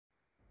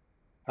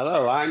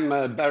Hello, I'm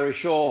Barry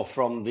Shaw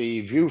from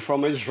the View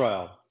from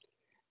Israel.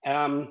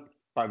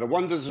 By the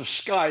wonders of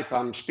Skype,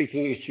 I'm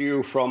speaking to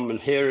you from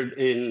here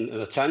in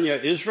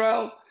Netanya,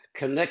 Israel,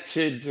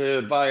 connected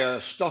via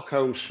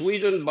Stockholm,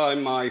 Sweden by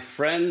my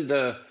friend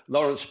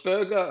Lawrence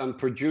Berger and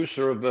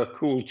producer of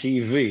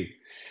Cooltv.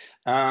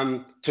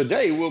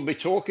 Today we'll be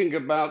talking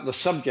about the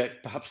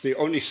subject, perhaps the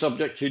only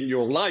subject in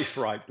your life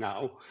right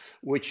now,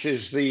 which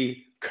is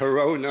the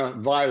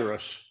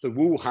coronavirus, the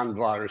Wuhan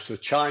virus, the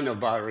China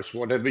virus,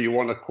 whatever you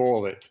want to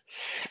call it.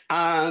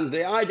 And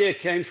the idea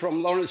came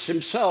from Lawrence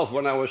himself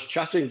when I was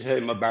chatting to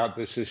him about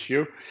this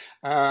issue.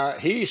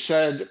 He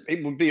said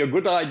it would be a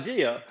good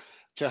idea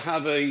to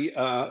have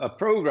a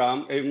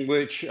program in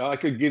which I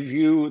could give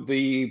you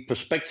the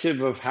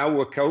perspective of how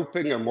we're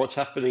coping and what's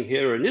happening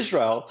here in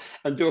Israel,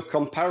 and do a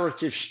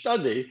comparative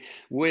study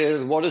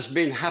with what has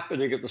been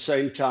happening at the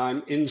same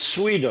time in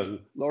Sweden,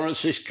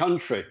 Lawrence's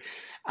country.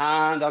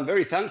 And I'm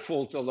very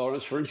thankful to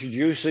Lawrence for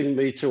introducing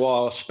me to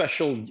our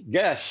special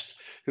guest,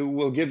 who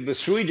will give the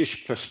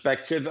Swedish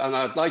perspective. And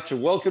I'd like to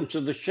welcome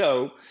to the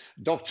show,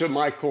 Dr.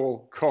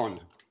 Michael Cohn.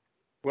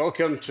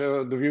 Welcome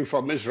to The View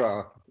from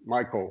Israel,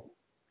 Michael.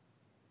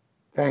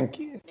 Thank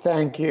you.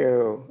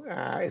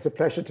 It's a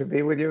pleasure to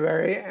be with you,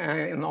 Barry,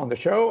 on the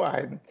show.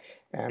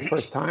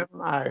 First time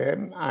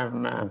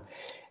I'm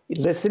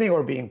listening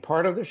or being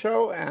part of the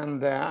show,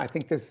 and I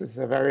think this is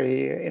a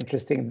very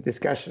interesting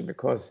discussion,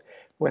 because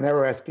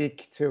whenever I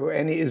speak to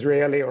any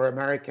Israeli or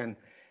American,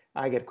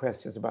 I get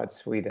questions about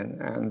Sweden,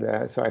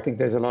 and so I think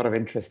there's a lot of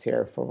interest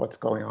here for what's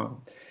going on.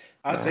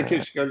 I think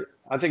it's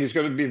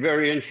going to be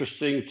very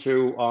interesting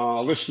to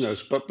our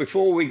listeners. But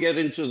before we get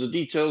into the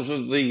details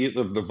of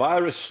the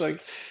virus thing,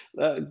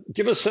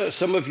 give us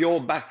some of your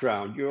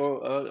background.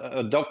 You're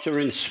a doctor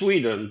in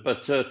Sweden,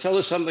 but tell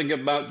us something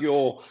about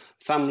your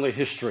family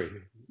history.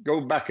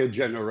 Go back a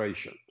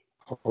generation.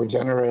 Oh,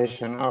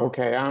 generation.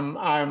 Okay,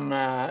 I'm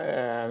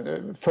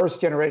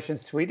first generation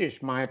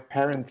Swedish. My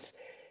parents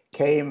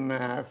came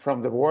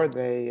from the war.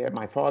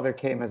 My father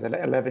came as an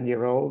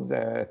 11-year-old,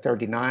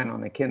 39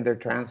 on a kinder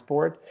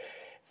transport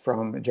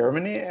from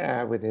Germany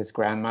with his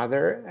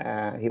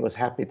grandmother. He was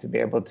happy to be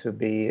able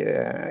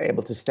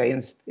to stay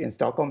in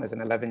Stockholm as an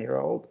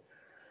 11-year-old.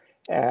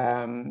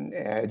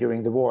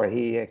 During the war,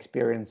 he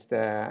experienced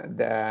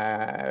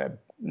the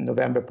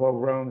November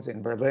pogroms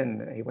in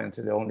Berlin. He went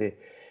to the only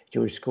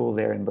Jewish school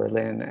there in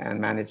Berlin and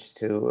managed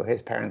to.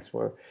 His parents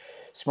were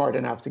smart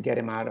enough to get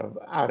him out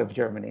of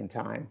Germany in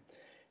time.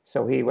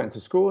 So he went to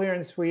school here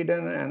in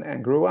Sweden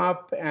and grew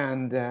up.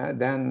 And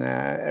then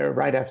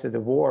right after the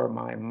war,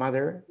 my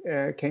mother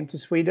came to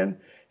Sweden.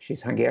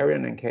 She's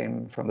Hungarian and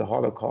came from the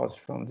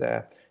Holocaust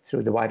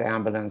through the white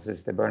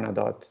ambulances, the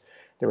Bernadotte,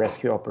 the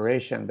rescue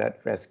operation that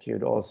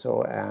rescued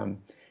also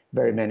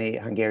very many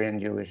Hungarian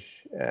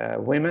Jewish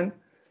women.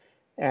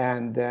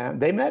 And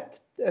they met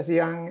as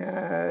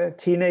young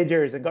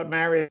teenagers and got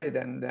married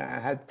and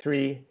had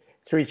three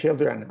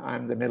children.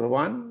 I'm the middle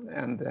one,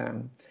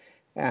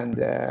 and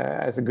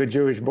as a good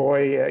Jewish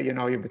boy,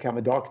 you become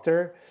a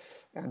doctor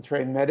and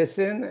train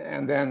medicine,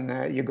 and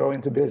then you go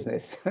into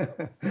business.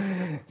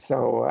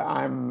 So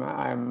I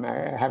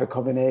have a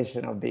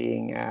combination of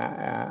being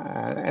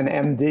an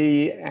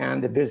MD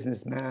and a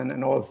businessman,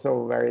 and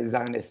also very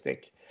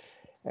Zionistic.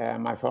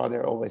 My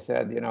father always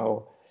said,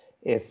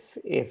 if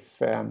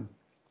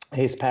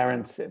his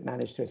parents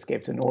managed to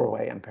escape to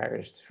Norway and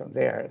perished from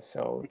there,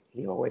 so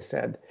he always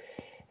said,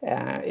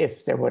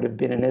 if there would have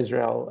been in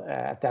Israel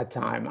at that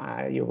time,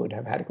 you would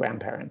have had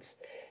grandparents.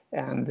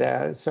 And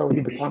so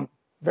you become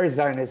very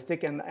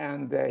Zionistic,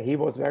 and he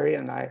was very,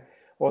 and I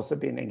also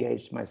been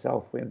engaged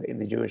myself in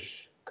the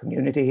Jewish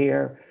community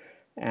here.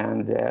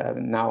 And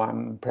now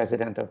I'm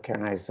president of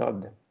Keren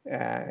Hayesod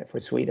for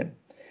Sweden.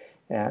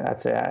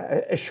 That's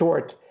a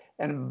short,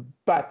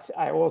 but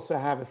I also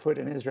have a foot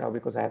in Israel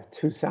because I have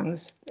two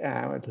sons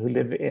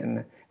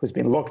who's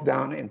been locked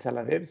down in Tel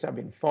Aviv. So I've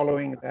been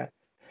following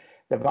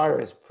the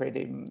virus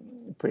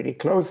pretty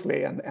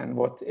closely and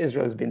what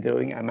Israel has been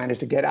doing. I managed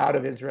to get out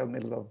of Israel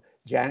middle of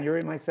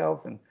January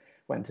myself and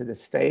went to the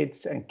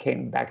States and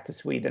came back to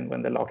Sweden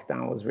when the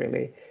lockdown was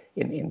really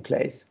in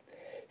place.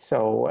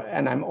 So,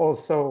 and I'm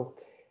also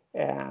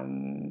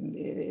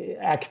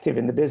active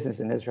in the business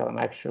in Israel. I'm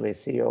actually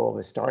CEO of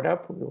a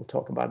startup. We'll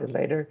talk about it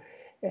later.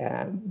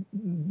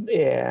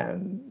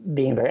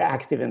 Being very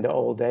active in the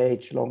old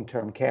age,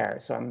 long-term care.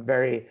 So I'm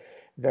very,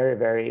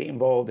 very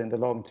involved in the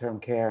long-term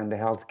care and the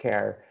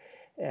healthcare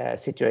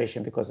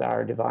situation, because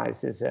our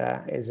device is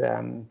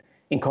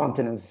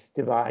incontinence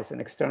device, an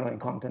external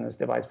incontinence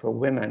device for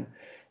women,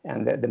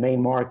 and the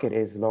main market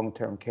is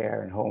long-term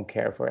care and home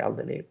care for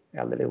elderly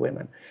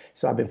women.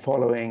 So I've been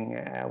following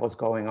what's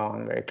going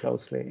on very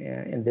closely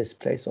in this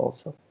place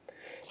also.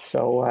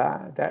 So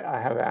that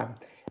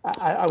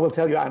I will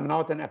tell you, I'm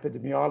not an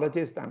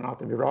epidemiologist, I'm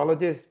not a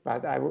virologist,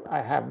 but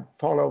I have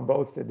followed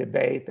both the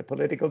debate, the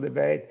political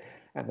debate,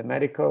 and the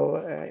medical.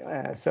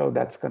 So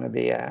that's going to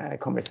be a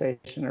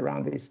conversation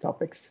around these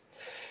topics.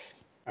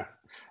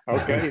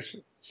 Okay.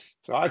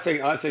 So I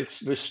think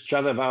this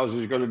chat of ours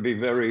is going to be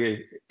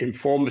very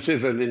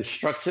informative and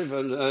instructive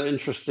and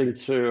interesting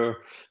to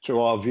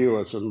our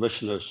viewers and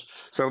listeners.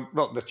 So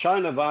look, the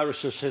China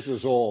virus has hit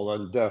us all,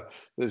 and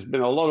there's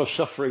been a lot of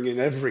suffering in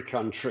every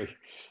country,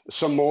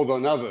 some more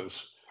than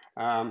others.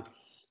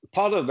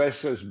 Part of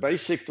this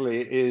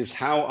is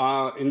how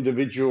our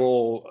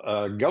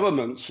individual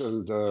governments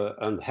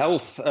and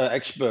health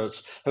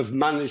experts have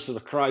managed the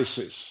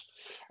crisis,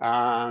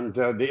 and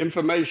the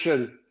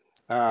information.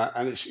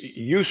 And it's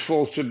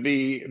useful to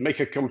make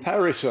a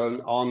comparison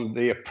on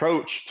the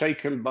approach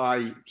taken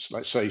by,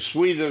 let's say,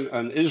 Sweden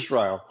and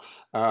Israel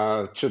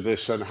to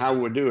this and how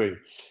we're doing.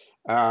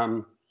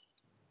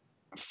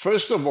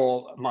 First of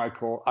all,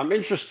 Michael, I'm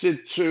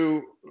interested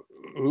to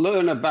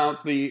learn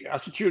about the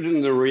attitude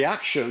and the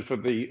reaction for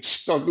the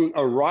sudden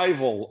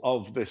arrival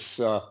of this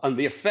and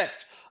the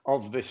effect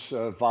of this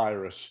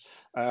virus.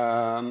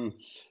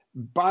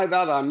 By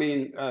that, I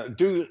mean,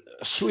 do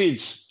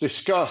Swedes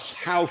discuss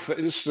how, for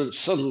instance,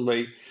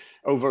 suddenly,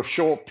 over a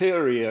short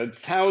period,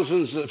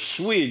 thousands of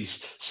Swedes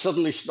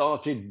suddenly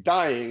started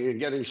dying and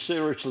getting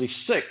seriously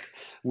sick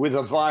with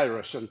a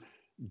virus? And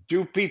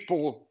do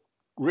people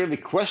really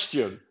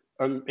question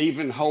and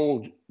even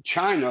hold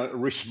China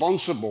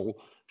responsible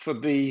for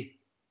the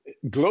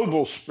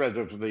global spread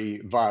of the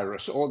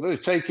virus? Or they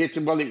take it,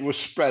 well, it was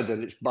spread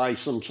and it's by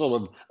some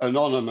sort of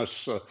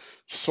anonymous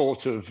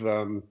sort of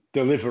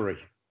delivery?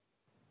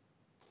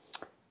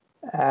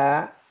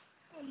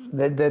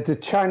 The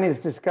Chinese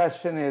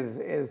discussion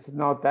is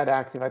not that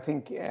active. I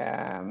think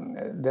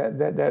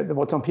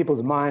what's on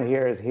people's mind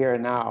here is here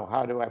and now.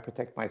 How do I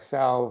protect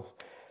myself?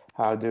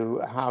 How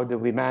do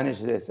we manage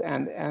this?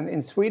 And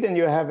in Sweden,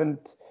 you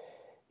haven't,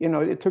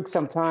 it took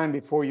some time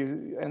before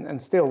you,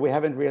 and still we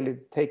haven't really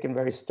taken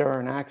very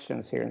stern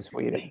actions here in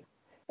Sweden.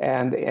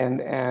 And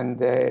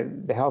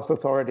the health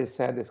authorities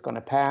said it's going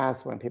to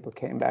pass when people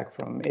came back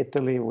from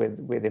Italy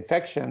with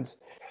infections.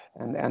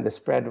 And the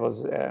spread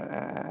was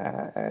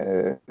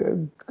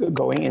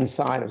going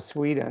inside of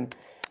Sweden.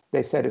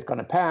 They said it's going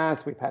to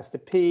pass. We passed the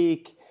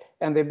peak,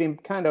 and they've been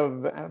kind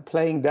of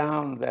playing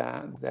down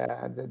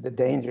the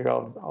danger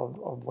of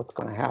what's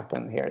going to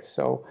happen here.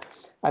 So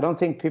I don't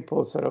think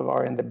people sort of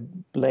are in the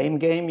blame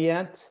game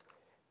yet.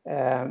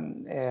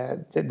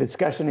 The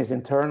discussion is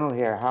internal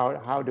here.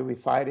 How do we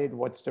fight it?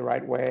 What's the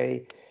right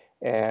way?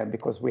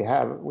 Because we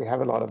have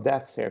a lot of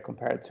deaths here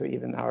compared to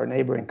even our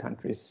neighboring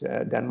countries,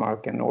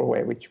 Denmark and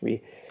Norway, which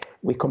we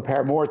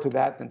compare more to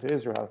that than to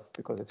Israel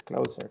because it's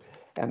closer,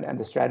 and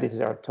the strategies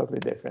are totally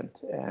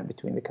different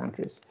between the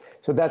countries.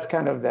 So that's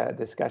kind of the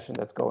discussion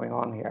that's going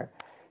on here.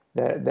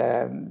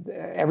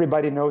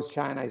 Everybody knows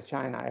China is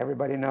China.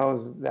 Everybody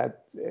knows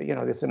that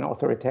there's an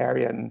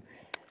authoritarian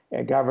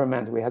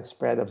government. We had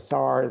spread of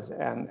SARS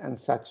and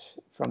such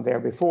from there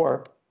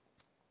before.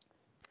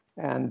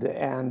 And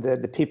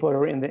the people who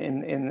are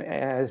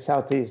in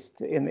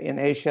Southeast in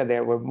Asia, they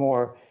were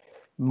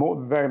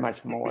very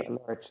much more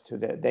alert to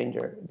the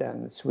danger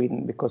than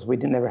Sweden, because we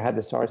never had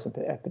the SARS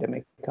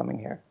epidemic coming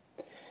here.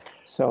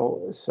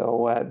 So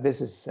this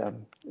is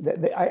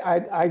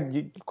I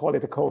call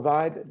it a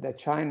COVID. The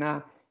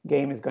China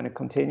game is going to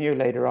continue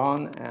later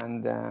on,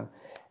 and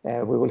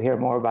we will hear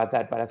more about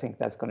that. But I think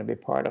that's going to be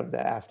part of the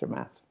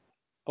aftermath.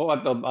 Oh,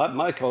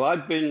 Michael,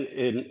 I've been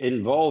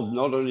involved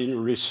not only in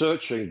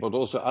researching but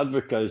also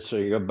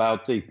advocating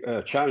about the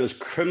China's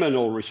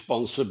criminal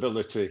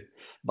responsibility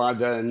by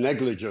their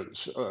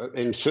negligence,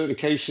 in certain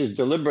cases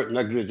deliberate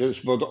negligence,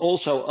 but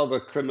also other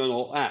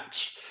criminal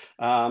acts.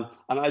 And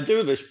I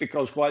do this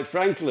because, quite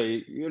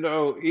frankly,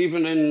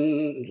 even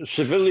in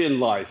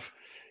civilian life,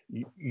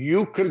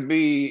 you can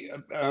be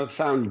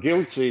found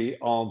guilty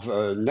of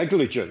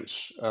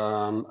negligence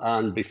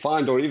and be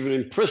fined or even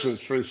imprisoned.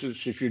 For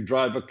instance, if you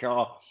drive a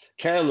car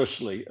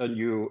carelessly and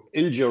you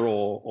injure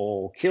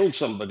or kill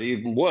somebody,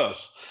 even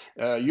worse,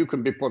 you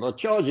can be put on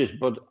charges.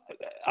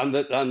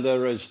 And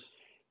there is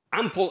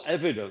ample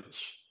evidence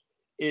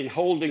in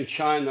holding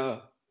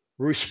China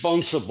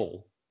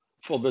responsible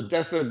for the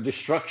death and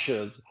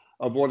destruction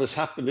of what has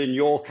happened in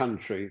your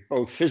country,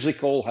 both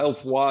physical,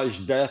 health-wise,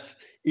 death,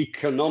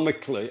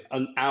 economically,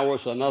 and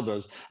ours and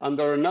others. And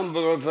there are a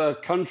number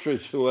of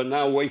countries who are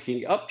now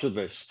waking up to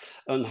this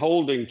and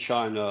holding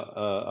China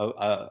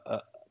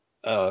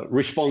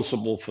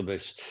responsible for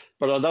this.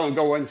 But I don't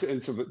go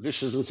into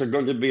this isn't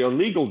going to be a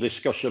legal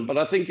discussion, but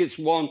I think it's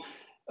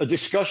a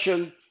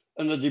discussion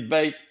and a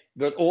debate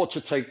that ought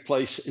to take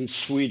place in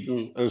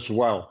Sweden as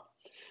well.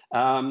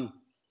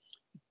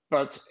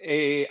 But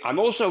I'm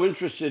also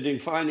interested in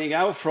finding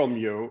out from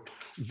you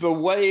the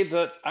way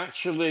that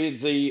actually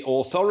the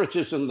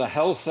authorities and the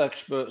health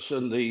experts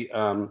and the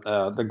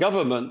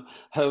government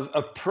have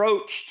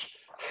approached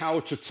how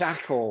to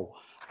tackle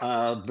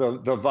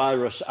the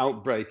virus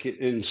outbreak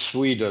in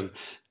Sweden.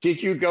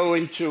 Did you go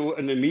into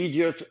an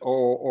immediate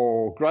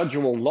or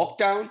gradual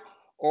lockdown,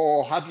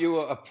 or have you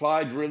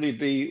applied really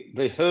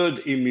the herd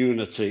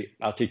immunity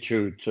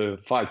attitude to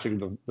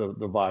fighting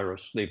the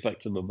virus, the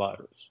effect of the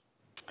virus?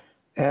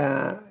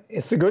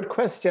 It's a good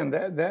question.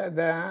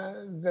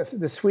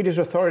 The Swedish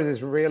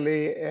authorities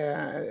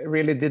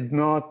really did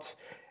not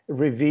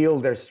reveal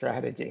their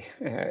strategy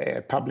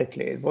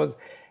publicly. It was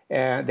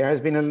there has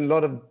been a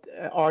lot of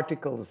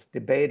articles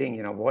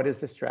debating, what is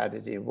the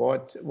strategy,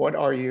 what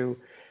are you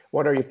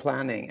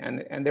planning,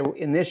 and there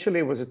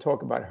initially was a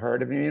talk about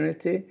herd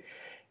immunity.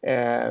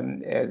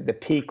 The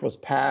peak was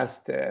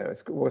passed,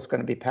 was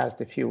going to be passed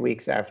a few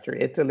weeks after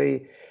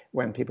Italy,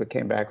 when people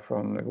came back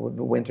from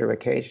the winter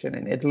vacation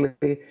in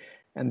Italy,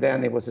 and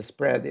then it was a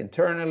spread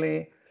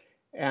internally,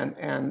 and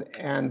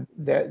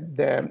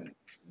the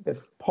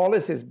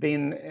policy has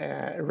been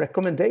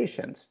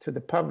recommendations to the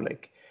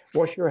public: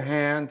 wash your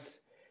hands,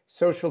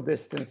 social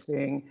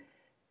distancing.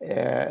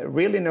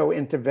 Really no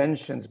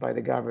interventions by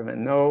the government,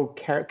 no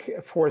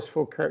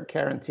forceful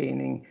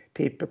quarantining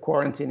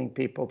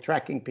people,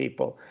 tracking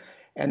people.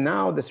 And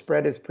now the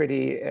spread is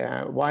pretty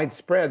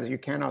widespread. You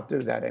cannot do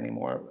that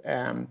anymore.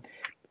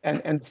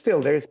 And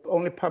still, there's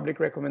only public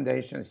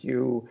recommendations.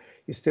 You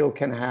still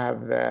can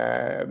have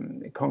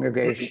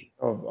congregation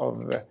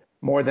of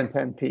more than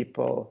 10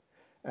 people,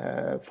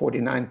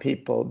 49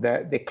 people.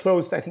 They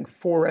closed, I think,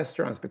 4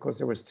 restaurants because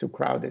it was too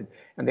crowded,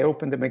 and they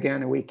opened them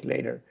again a week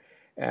later.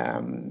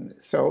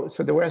 So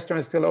the restaurant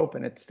is still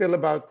open. It's still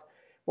about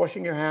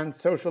washing your hands,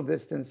 social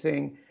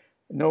distancing,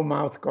 no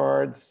mouth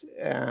guards.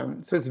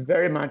 So it's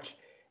very much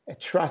a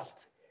trust.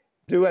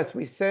 Do as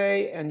we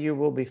say, and you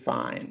will be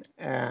fine.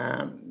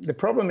 The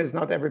problem is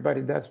not everybody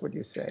does what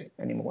you say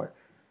anymore.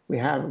 We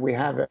have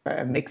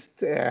a mixed.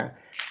 There's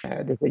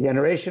a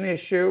generation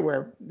issue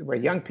where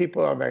young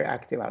people are very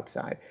active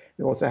outside.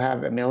 We also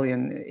have 1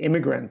 million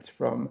immigrants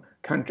from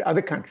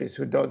other countries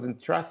who doesn't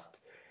trust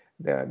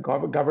the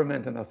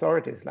government and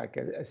authorities like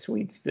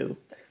Swedes do.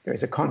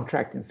 There's a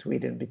contract in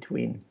Sweden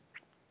between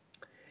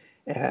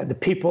the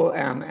people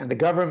and the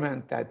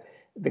government, that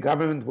the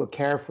government will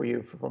care for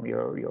you from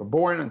you're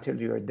born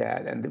until you're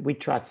dead, and we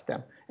trust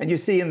them. And you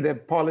see in the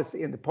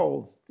policy, in the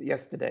polls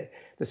yesterday,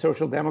 the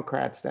Social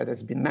Democrats that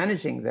has been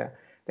managing the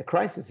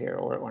crisis here,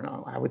 or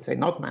no, I would say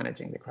not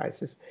managing the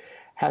crisis,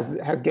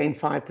 has gained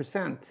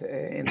 5%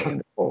 in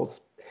the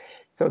polls.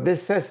 So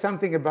this says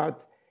something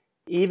about,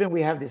 even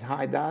we have these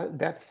high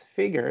death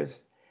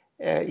figures,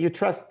 you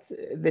trust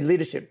the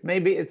leadership.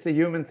 Maybe it's a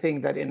human thing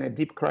that in a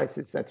deep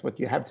crisis, that's what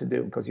you have to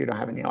do, because you don't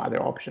have any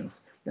other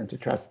options than to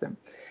trust them.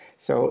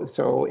 So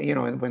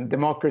and when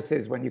democracy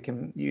is when you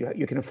can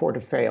afford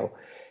to fail.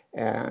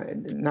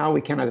 Now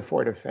we cannot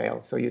afford to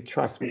fail, so you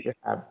trust what you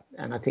have.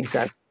 And I think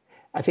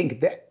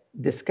the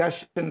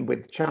discussion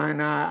with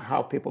China,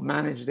 how people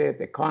managed it,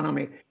 the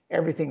economy,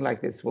 everything like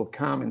this will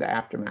come in the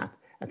aftermath.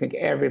 I think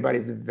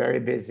everybody's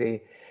very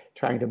busy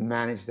trying to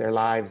manage their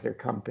lives, their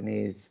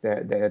companies,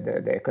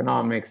 the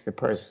economics, the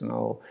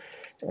personal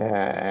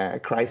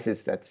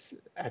crisis. That's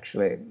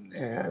actually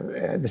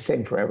the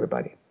same for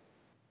everybody.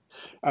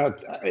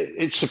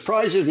 It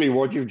surprises me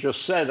what you've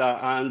just said,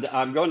 and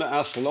I'm going to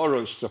ask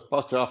Lawrence to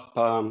put up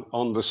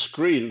on the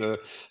screen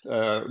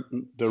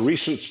the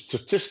recent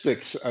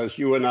statistics as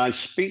you and I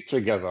speak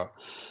together.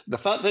 The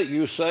fact that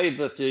you say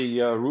that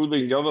the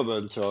ruling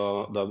government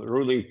or the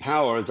ruling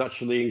power is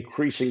actually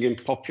increasing in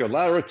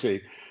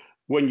popularity,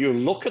 when you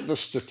look at the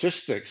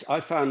statistics,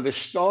 I found this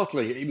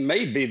startling. It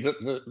may be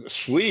that the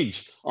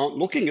Swedes aren't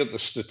looking at the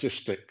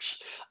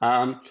statistics,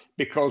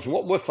 because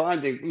what we're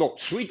finding, look,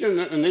 Sweden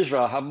and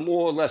Israel have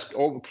more or less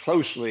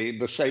closely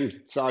the same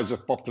size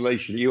of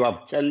population. You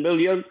have 10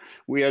 million,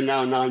 we are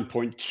now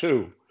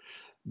 9.2.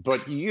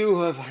 But you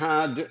have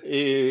had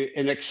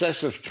in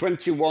excess of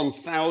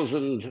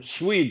 21,000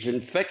 Swedes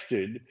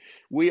infected.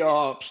 We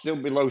are still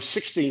below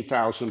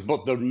 16,000.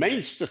 But the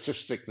main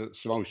statistic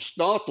that's most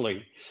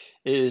startling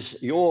is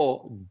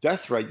your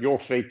death rate, your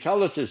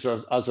fatalities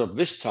as of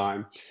this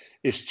time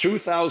is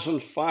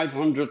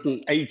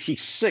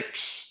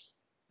 2,586.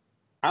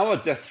 Our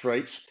death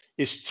rate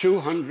is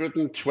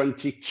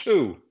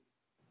 222.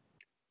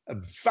 A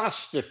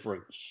vast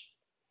difference.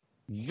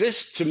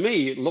 This, to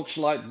me, looks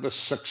like the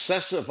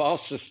success of our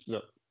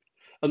system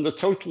and the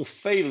total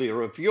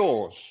failure of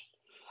yours.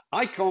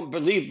 I can't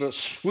believe that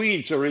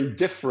Swedes are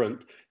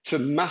indifferent to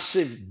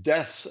massive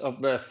deaths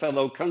of their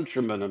fellow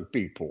countrymen and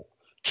people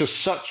to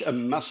such a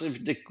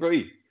massive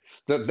degree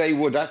that they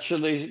would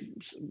actually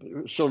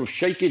sort of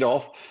shake it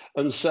off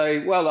and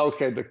say, well,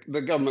 okay,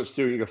 the government's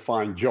doing a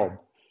fine job.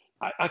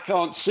 I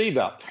can't see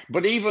that.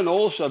 But even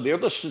also the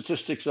other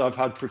statistics I've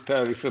had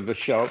preparing for the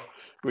show,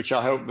 which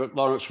I hope that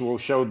Lawrence will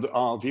show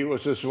our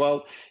viewers as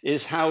well,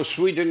 is how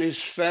Sweden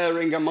is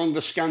faring among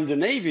the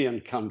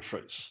Scandinavian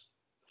countries.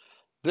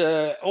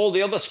 All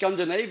the other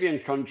Scandinavian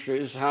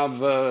countries have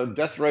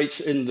death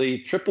rates in the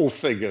triple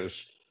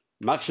figures,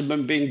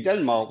 maximum being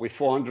Denmark with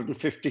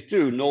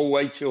 452,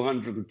 Norway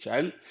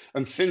 210,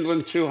 and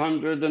Finland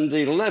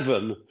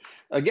 211.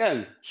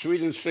 Again,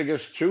 Sweden's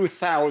figures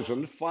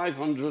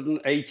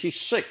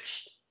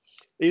 2,586.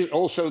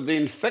 Also, the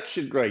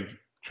infection rate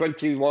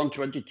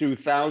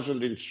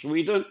 22,000 in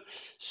Sweden,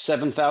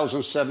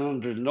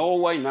 7,700 in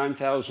Norway,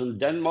 9,000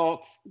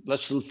 Denmark,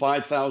 less than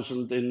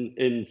 5,000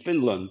 in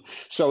Finland.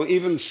 So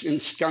even in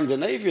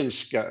Scandinavian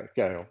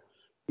scale,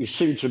 you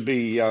seem to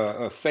be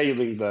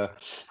failing there.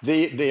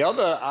 The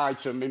other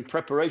item in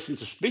preparation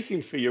to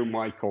speaking for you,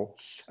 Michael,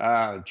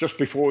 just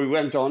before we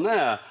went on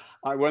air,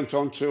 I went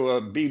onto a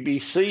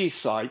BBC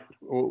site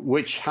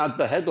which had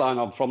the headline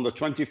on from the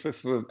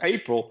 25th of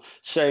April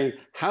saying,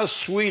 "Has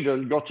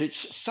Sweden got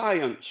its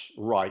science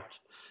right?"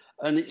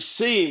 And it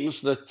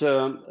seems that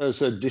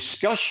as a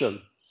discussion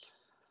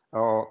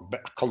or a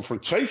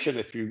confrontation,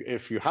 if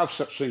you have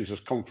such things as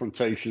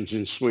confrontations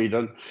in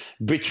Sweden,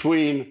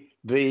 between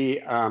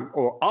the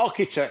or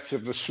architect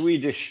of the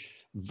Swedish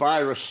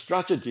virus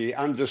strategy,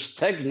 Anders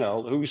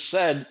Tegnell, who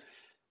said,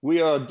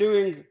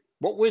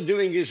 what we're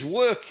doing is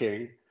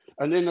working,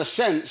 and in a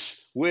sense,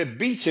 we're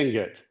beating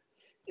it.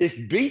 If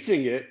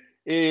beating it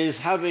is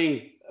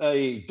having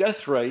a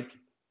death rate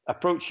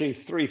approaching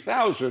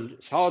 3,000,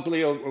 it's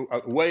hardly a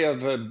way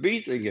of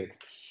beating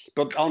it.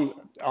 But on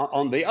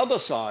the other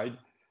side,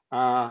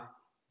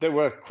 there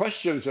were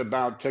questions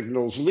about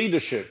Tegnell's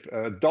leadership.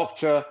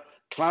 Dr.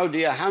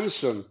 Claudia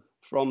Hansen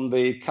from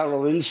the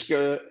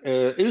Karolinska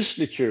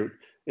Institute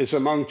is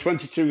among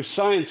 22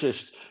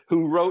 scientists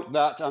who wrote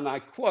that, and I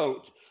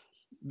quote,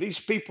 "These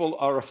people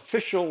are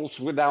officials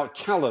without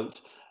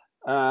talent,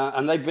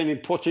 and they've been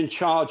put in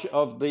charge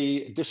of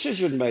the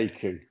decision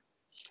making."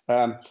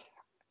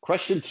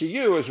 Question to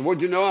you is, what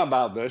do you know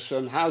about this,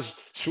 and has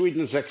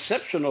Sweden's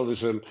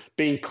exceptionalism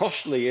been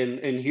costly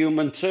in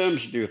human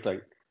terms, do you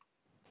think?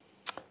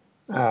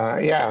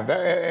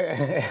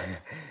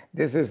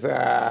 This is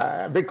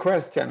a big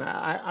question.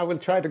 I will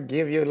try to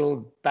give you a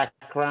little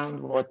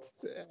background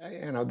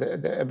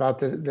about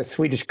the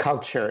Swedish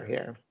culture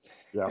here.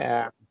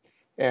 Yeah.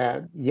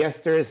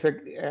 Yes, there is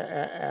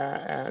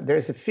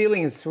a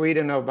feeling in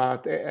Sweden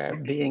about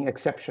being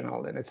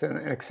exceptional, and it's an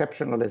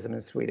exceptionalism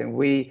in Sweden.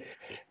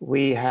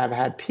 We have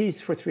had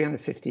peace for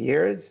 350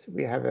 years.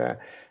 We have a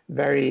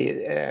very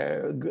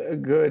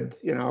good,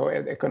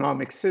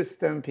 economic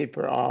system.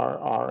 People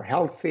are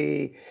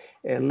healthy,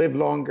 live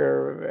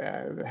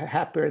longer,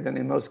 happier than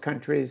in most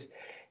countries.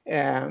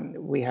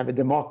 We have a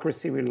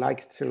democracy. We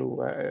like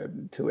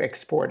to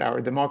export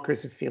our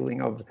democracy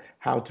feeling of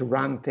how to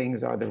run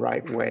things are the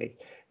right way.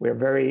 We're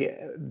very,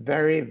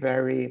 very,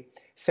 very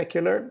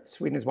secular.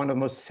 Sweden is one of the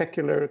most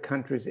secular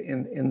countries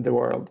in the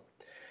world.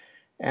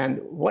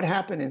 And what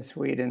happened in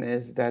Sweden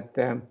is that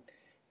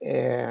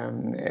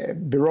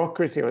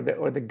bureaucracy or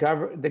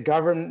the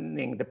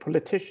governing, the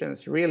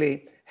politicians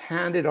really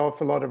handed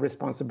off a lot of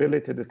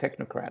responsibility to the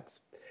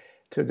technocrats,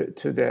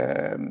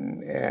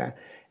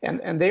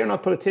 and they are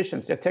not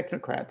politicians, they're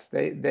technocrats.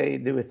 They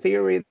do a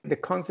theory, the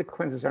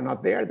consequences are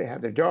not there, they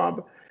have their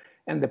job,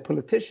 and the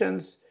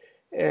politicians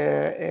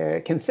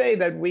can say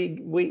that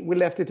we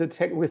left it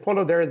to we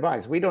follow their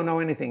advice. We don't know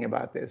anything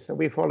about this, so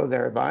we follow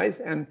their advice,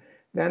 and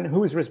then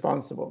who's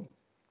responsible?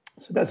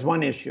 So that's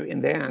one issue.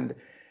 In the end,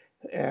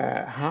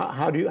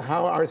 how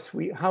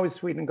is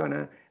Sweden going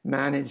to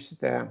manage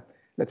the,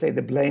 let's say,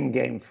 the blame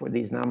game for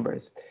these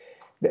numbers?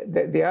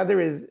 The other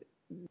is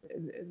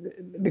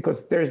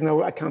because there is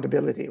no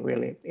accountability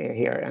really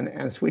here,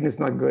 and Sweden is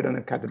not good on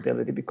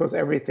accountability because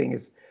everything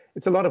is,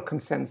 it's a lot of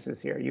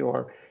consensus here.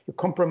 You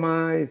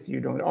compromise, you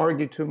don't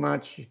argue too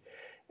much,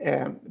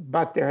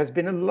 but there has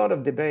been a lot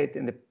of debate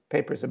in the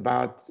papers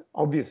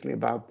obviously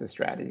about the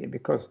strategy,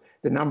 because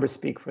the numbers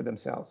speak for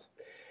themselves.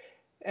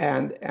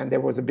 And there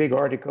was a big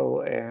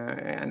article,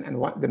 and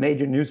the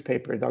major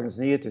newspaper, Dagens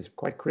Nyheter, is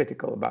quite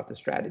critical about the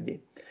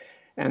strategy.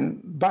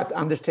 But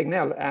Anders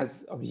Tegnell,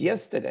 as of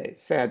yesterday,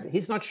 said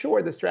he's not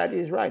sure the strategy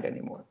is right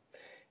anymore.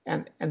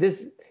 And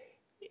this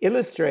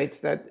illustrates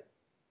that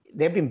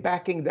they've been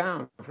backing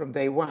down from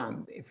day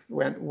one.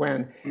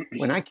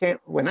 When I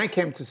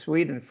came to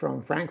Sweden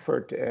from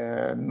Frankfurt,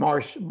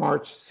 March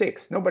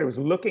 6th, nobody was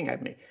looking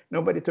at me.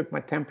 Nobody took my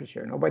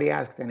temperature. Nobody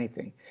asked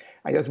anything.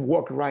 I just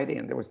walked right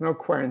in. There was no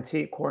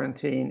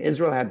quarantine.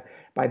 Israel had,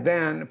 by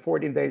then,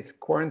 14 days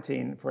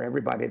quarantine for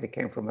everybody that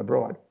came from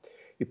abroad.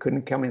 You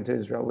couldn't come into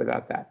Israel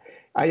without that.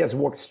 I just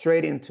walked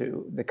straight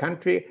into the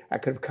country. I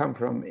could have come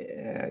from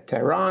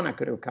Tehran. I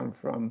could have come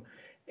from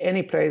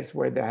any place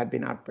where there had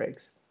been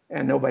outbreaks,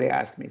 and nobody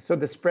asked me. So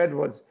the spread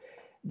was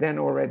then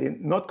already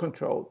not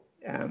controlled.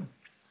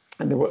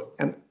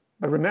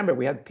 But remember,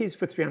 we had peace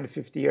for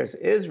 350 years.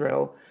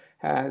 Israel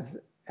has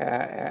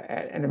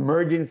an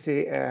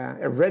emergency,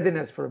 a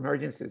readiness for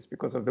emergencies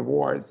because of the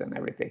wars and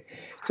everything.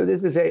 So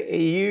this is a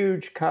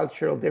huge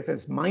cultural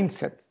difference,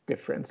 mindset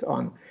difference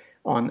on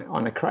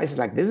a crisis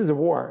like this. Is a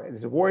war.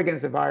 It's a war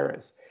against a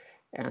virus,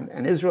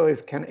 and Israel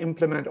can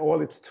implement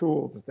all its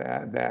tools,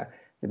 the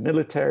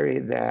military,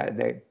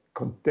 the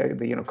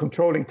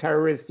controlling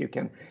terrorists. You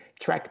can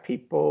track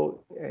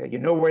people. You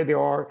know where they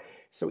are.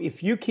 So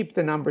if you keep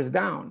the numbers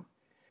down,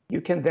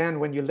 you can then,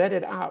 when you let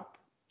it up,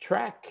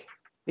 track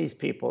these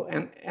people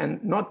and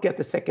not get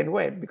the second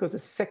wave, because the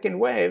second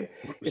wave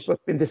is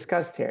what's been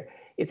discussed here.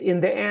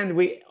 in the end,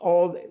 we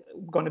all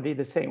going to be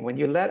the same. When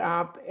you let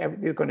up,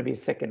 there's going to be a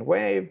second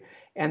wave.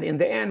 And in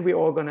the end, we're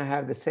all going to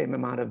have the same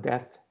amount of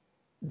death,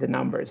 the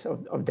numbers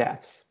of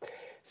deaths.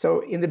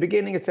 So in the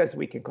beginning, it says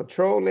we can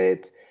control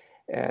it.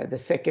 The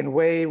second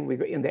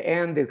wave, in the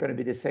end, there's going to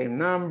be the same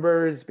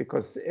numbers,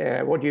 because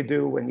what do you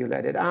do when you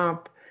let it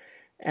up?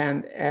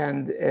 And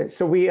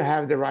so we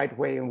have the right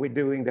way, and we're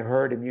doing the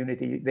herd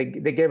immunity. They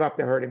gave up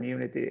the herd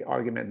immunity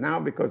argument now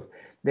because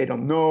they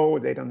don't know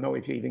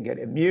if you even get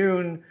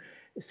immune.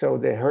 So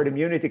the herd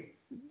immunity,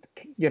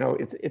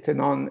 it's a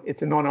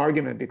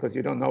non-argument, because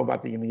you don't know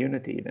about the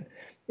immunity even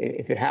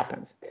if it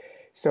happens.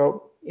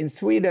 So in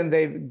Sweden,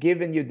 they've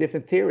given you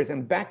different theories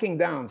and backing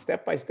down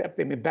step by step.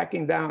 They've been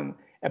backing down,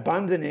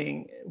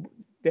 abandoning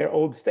their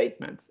old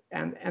statements.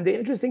 And the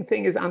interesting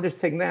thing is Anders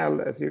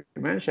Tegnell, as you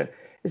mentioned,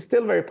 is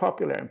still very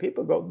popular, and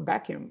people go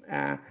back him.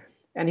 And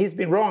he's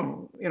been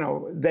wrong.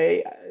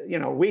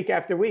 Week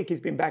after week,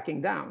 he's been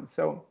backing down.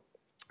 So,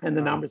 and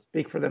the numbers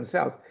speak for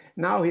themselves.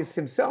 Now he's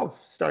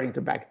himself starting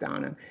to back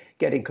down and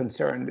getting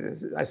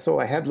concerned. I saw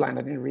a headline,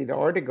 I didn't read the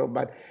article,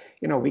 but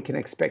we can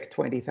expect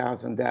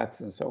 20,000 deaths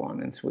and so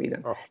on in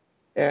Sweden. Oh.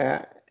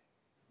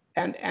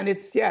 And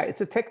it's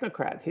a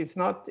technocrat. It's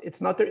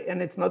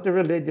not a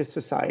religious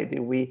society.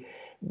 We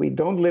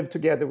don't live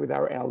together with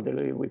our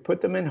elderly. We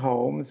put them in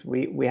homes.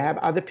 We have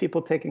other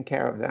people taking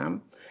care of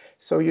them.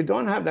 So you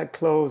don't have that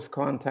close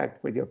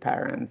contact with your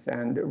parents.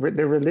 And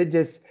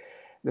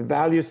the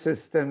value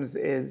systems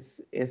is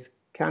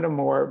kind of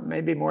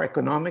maybe more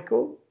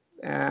economical,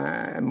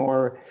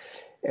 more.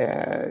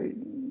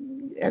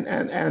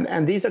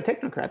 And these are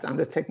technocrats.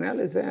 Anders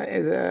Tegnell is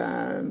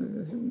a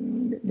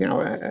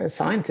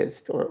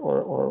scientist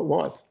or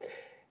was.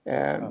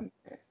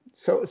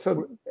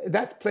 So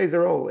that plays a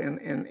role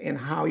in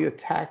how you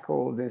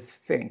tackle this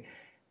thing.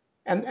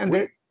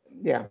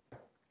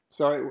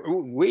 Sorry,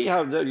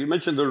 you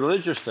mentioned the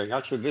religious thing.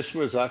 Actually, this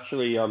was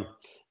actually an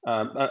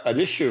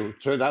issue,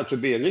 turned out to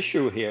be an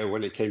issue here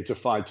when it came to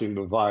fighting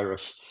the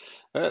virus.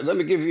 Let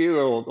me give you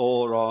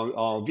or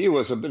our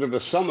viewers a bit of a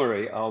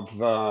summary of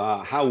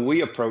how we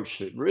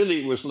approached it.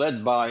 Really, it was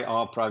led by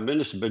our Prime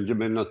Minister,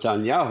 Benjamin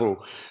Netanyahu,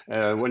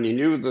 when he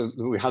knew that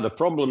we had a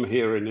problem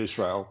here in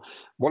Israel.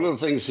 One of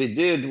the things he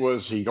did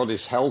was he got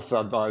his health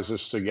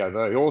advisors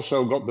together. He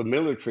also got the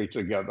military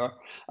together,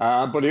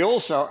 but he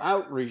also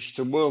outreached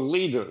to world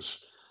leaders.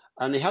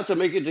 And he had to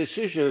make a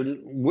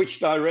decision which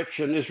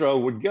direction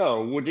Israel would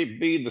go. Would it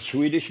be the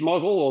Swedish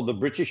model or the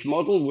British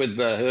model with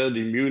the herd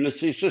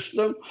immunity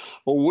system,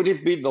 or would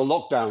it be the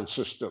lockdown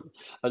system?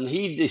 And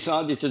he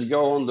decided to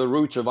go on the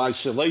route of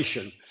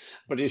isolation.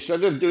 But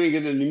instead of doing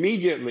it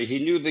immediately, he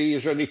knew the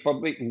Israeli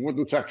public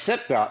wouldn't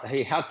accept that.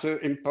 He had to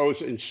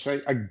impose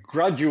a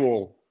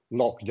gradual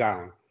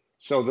lockdown,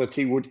 so that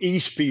he would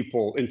ease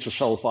people into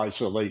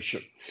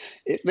self-isolation.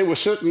 There were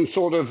certain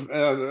sort of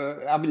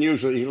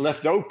avenues that he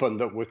left open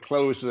that were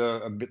closed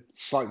a bit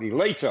slightly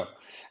later.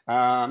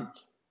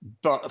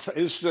 But for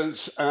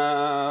instance,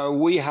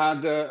 we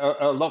had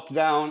a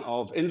lockdown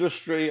of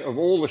industry, of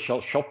all the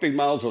shopping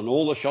malls and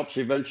all the shops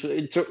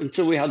eventually,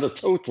 until we had a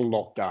total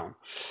lockdown.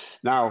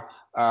 Now,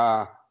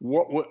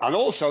 and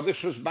also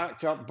this was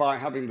backed up by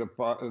having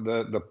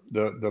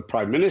the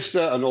Prime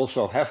Minister and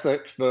also health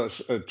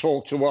experts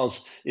talk to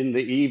us in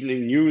the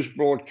evening news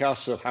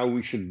broadcasts of how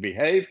we should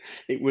behave.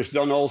 It was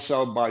done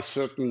also by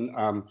certain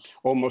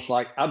almost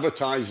like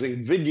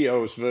advertising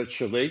videos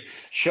virtually,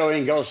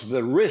 showing us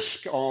the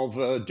risk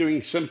of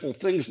doing simple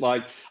things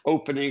like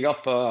opening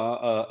up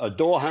a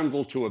door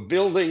handle to a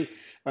building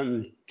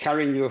and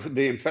carrying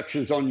the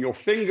infections on your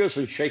fingers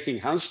and shaking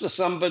hands to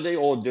somebody,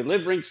 or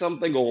delivering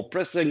something, or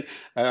pressing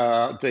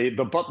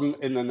the button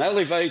in an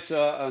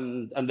elevator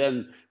and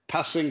then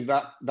passing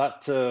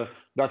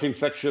that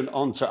infection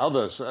on to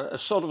others. A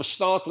sort of a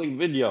startling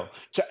video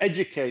to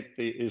educate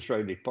the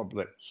Israeli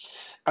public.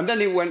 And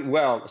then it went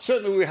well.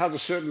 Certainly we had a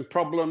certain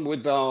problem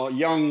with our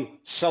young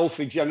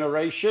selfie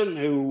generation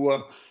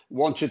who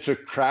wanted to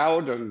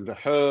crowd and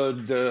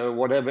herd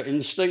whatever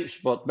instincts,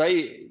 but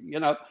they,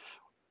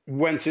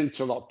 went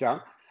into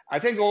lockdown. I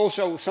think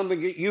also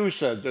something that you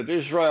said, that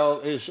Israel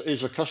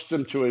is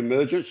accustomed to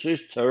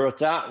emergencies, terror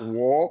attack,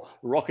 war,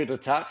 rocket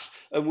attacks,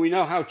 and we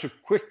know how to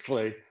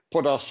quickly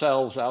put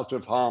ourselves out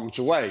of harm's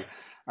way.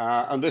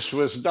 And this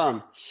was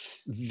done.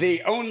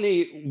 The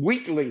only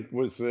weak link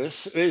with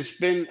this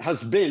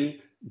has been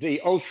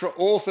the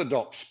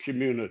ultra-Orthodox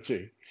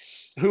community,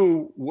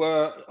 who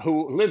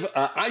live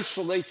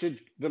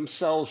isolated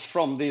themselves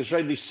from the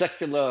Israeli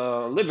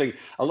secular living.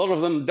 A lot of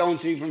them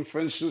don't even,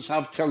 for instance,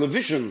 have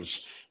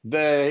televisions.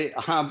 They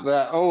have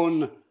their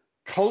own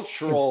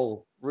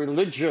cultural,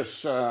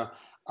 religious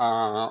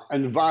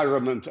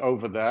environment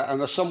over there,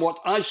 and are somewhat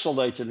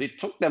isolated. It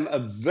took them a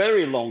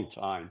very long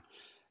time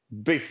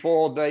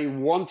before they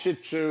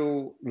wanted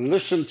to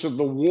listen to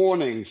the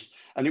warnings,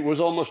 and it was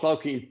almost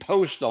like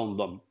imposed on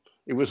them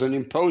It was an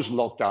imposed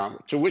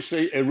lockdown to which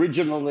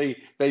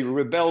they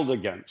rebelled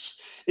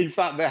against. In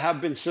fact, there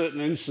have been certain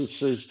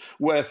instances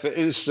where, for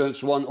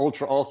instance, one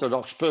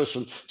ultra-Orthodox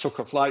person took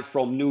a flight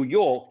from New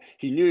York.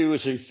 He knew he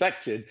was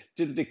infected,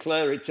 didn't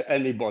declare it to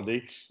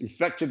anybody,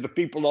 infected the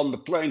people on the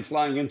plane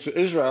flying into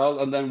Israel,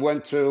 and then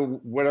went to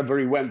wherever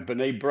he went,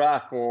 Bnei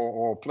Brak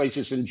or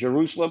places in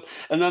Jerusalem.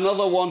 And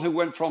another one who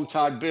went from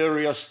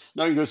Tiberias,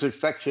 knowing he was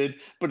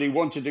infected, but he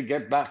wanted to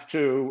get back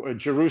to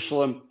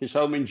Jerusalem, his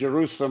home in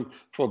Jerusalem,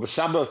 for the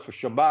Sabbath, for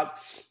Shabbat,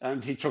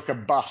 and he took a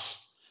bus.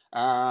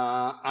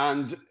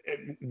 And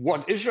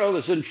what Israel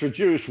has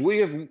introduced, we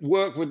have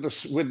worked in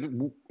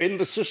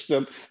the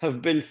system have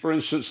been, for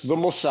instance, the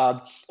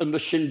Mossad and the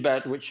Shin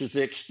Bet, which is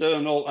the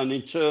external and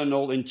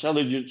internal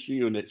intelligence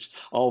units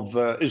of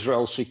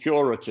Israel's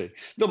security.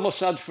 The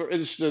Mossad, for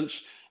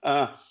instance,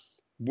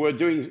 were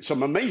doing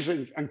some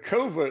amazing and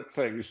covert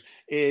things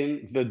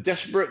in the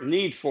desperate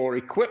need for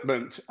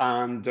equipment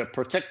and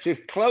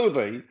protective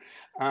clothing.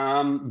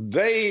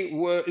 They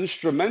were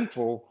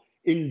instrumental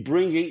in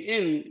bringing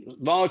in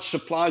large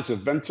supplies of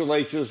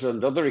ventilators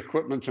and other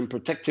equipment and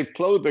protective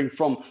clothing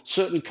from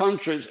certain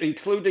countries,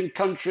 including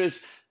countries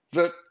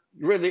that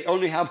really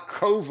only have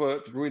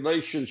covert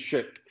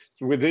relationship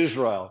with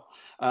Israel.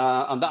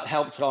 And that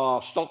helped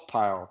our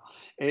stockpile.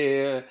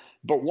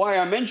 But why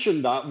I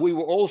mentioned that, we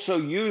were also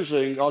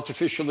using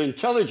artificial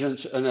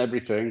intelligence and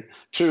everything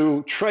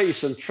to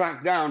trace and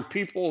track down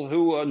people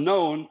who are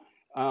known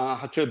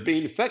to have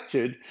been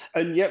infected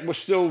and yet were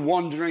still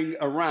wandering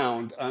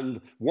around.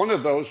 And one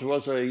of those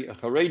was a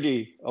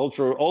Haredi,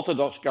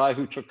 ultra-Orthodox guy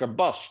who took a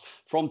bus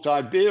from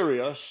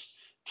Tiberias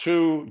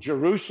to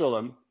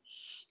Jerusalem,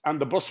 and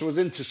the bus was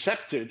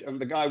intercepted and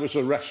the guy was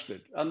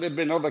arrested. And there have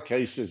been other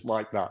cases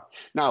like that.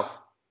 Now,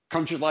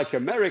 countries like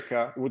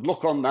America would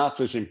look on that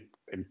as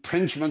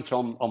infringement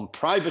on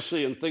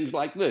privacy and things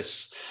like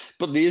this.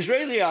 But the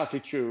Israeli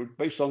attitude,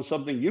 based on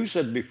something you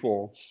said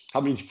before,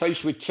 having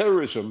faced with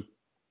terrorism,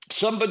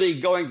 somebody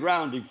going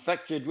round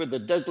infected with a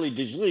deadly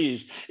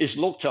disease is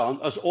looked on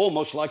as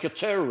almost like a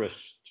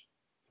terrorist.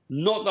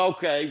 Not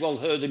okay, well,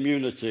 herd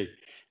immunity.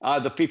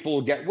 Either people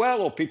will get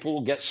well or people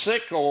will get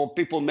sick or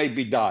people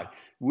maybe die.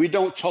 We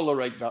don't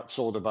tolerate that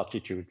sort of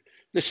attitude.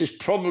 This is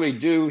probably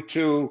due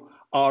to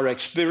our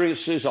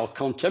experiences, our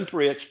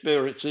contemporary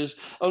experiences,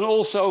 and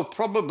also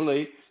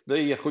probably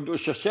the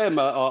Chidush Hashem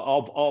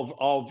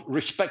of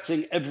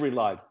respecting every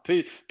life.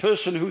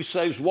 Person who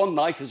saves one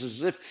life is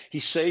as if he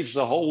saves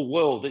the whole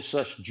world. It's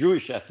such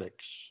Jewish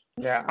ethics.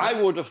 Yeah,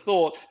 I would have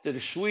thought that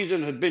if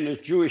Sweden had been a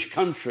Jewish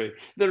country,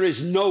 there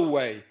is no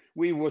way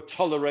we were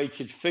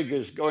tolerated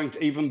figures going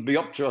to even be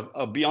up to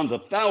beyond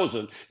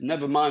 1,000,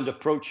 never mind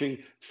approaching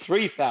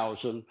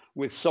 3,000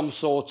 with some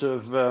sort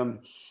of Sweden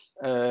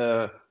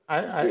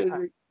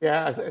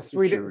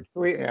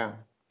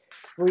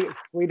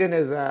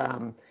is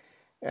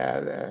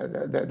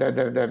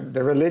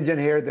the religion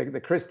here, the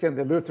Christian,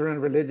 the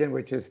Lutheran religion,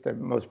 which is the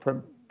most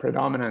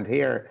predominant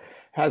here,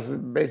 has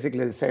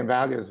basically the same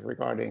values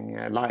regarding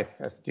life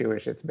as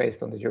Jewish. It's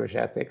based on the Jewish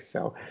ethics.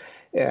 So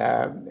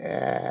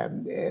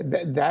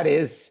that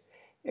is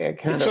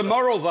it's a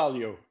moral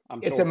value.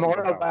 It's a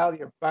moral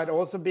value, but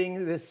also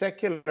being the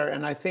secular.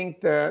 And I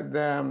think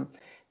when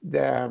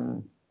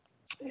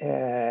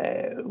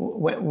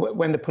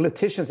the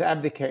politicians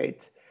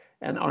abdicate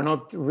and are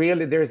not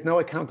really, there is no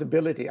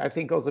accountability. I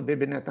think also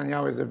Bibi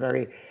Netanyahu is a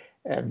very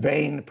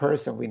vain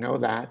person. We know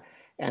that.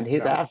 And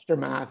his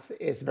aftermath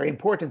is very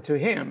important to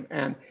him.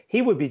 And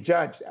he would be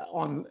judged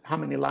on how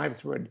many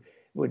lives would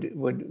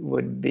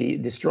be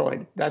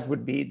destroyed. That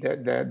would be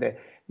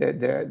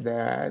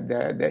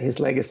his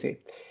legacy.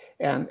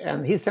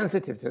 And he's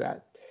sensitive to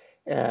that.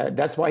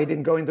 That's why he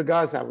didn't go into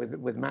Gaza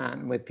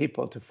with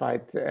people to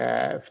fight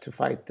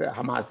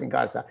Hamas in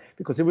Gaza,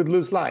 because he would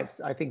lose lives.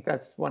 I think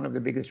that's one of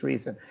the biggest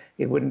reasons.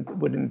 He wouldn't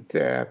win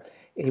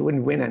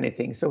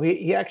anything. So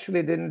he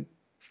actually didn't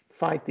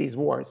fight these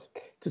wars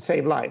to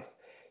save lives.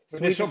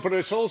 But it's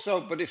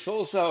also,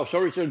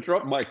 sorry to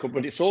interrupt, Michael,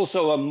 but it's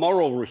also a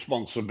moral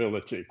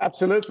responsibility.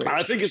 Absolutely.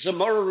 I think it's a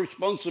moral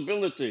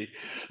responsibility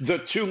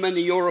that too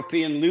many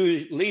European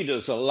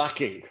leaders are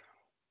lacking.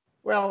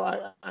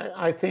 Well,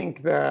 I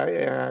think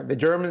the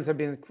Germans have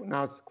been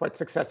now quite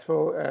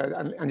successful.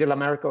 Angela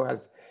Merkel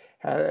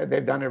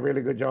they've done a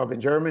really good job in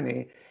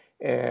Germany.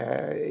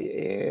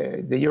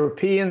 The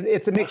European,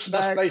 it's a mixed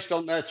bag. That's based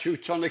on their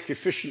Teutonic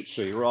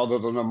efficiency rather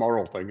than a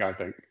moral thing, I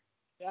think.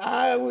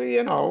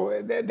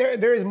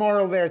 There is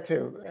moral there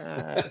too.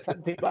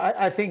 Some people,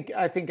 I think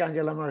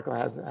Angela Merkel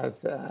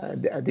has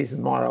a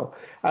decent moral.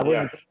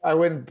 I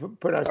wouldn't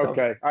put ourselves.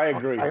 Okay, I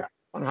agree.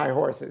 On high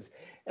horses.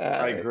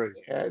 I agree.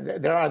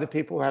 There are other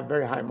people who have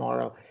very high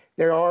moral.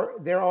 There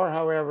are,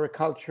 however,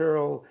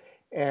 cultural.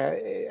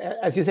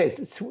 As you say,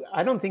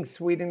 I don't think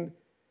Sweden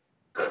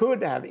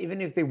could have,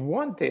 even if they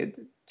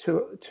wanted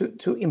to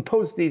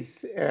impose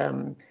these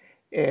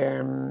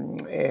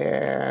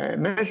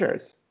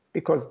measures,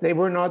 because they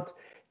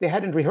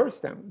hadn't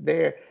rehearsed them.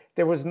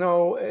 there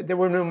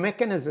were no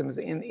mechanisms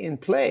in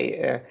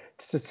play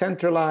to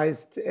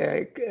centralized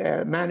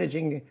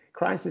managing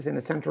crisis in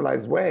a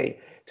centralized way,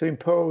 to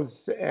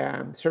impose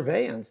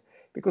surveillance,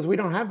 because we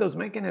don't have those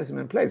mechanisms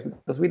in place,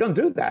 because we don't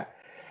do that.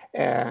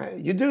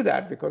 You do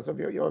that because of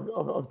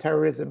of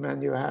terrorism,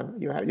 and you have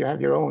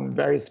your own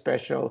very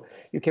special.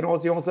 You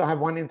also have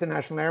one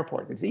international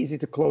airport. It's easy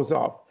to close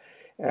off.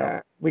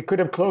 We could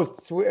have closed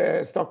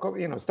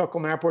Stockholm.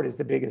 Stockholm Airport is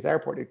the biggest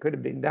airport. It could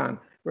have been done.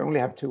 We only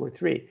have 2 or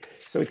 3,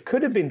 so it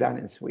could have been done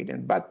in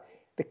Sweden. But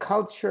the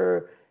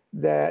culture,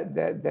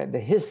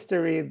 the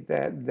history,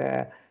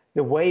 the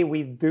way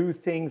we do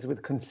things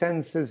with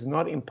consensus,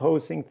 not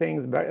imposing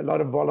things, but a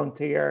lot of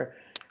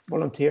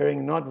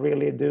volunteering, not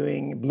really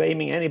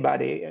blaming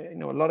anybody. A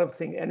lot of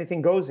things,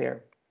 anything goes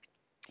here.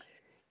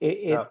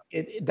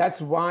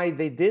 That's why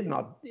they did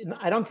not.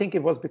 I don't think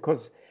it was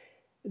because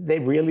they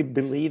really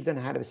believed and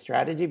had a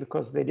strategy,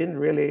 because they didn't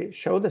really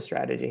show the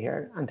strategy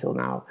here until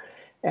now.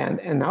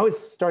 And now it's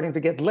starting to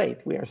get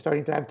late. We are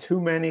starting to have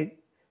too many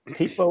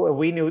people,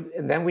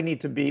 and then we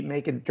need to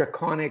make a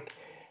draconic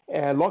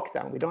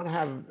lockdown. We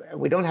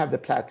don't have the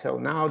plateau.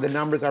 Now the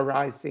numbers are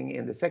rising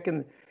in the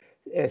second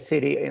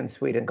city in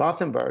Sweden,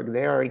 Gothenburg.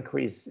 They have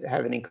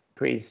an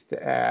increased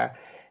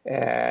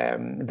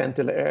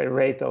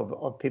rate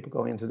of people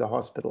going into the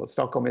hospital.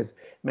 Stockholm is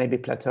maybe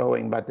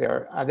plateauing, but there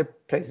are other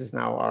places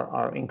now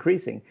are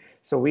increasing.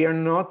 So we're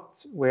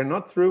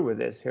not through with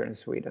this here in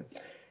Sweden,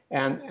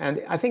 and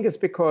I think it's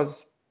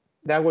because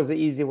that was the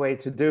easy way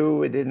to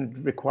do. It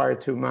didn't require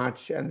too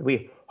much, and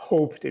we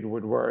hoped it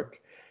would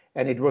work,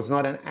 and it was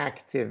not a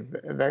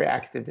very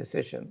active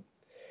decision,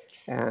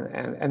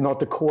 and not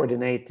the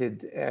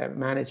coordinated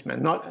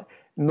management,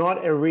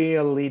 not a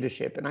real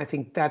leadership. And I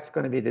think that's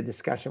going to be the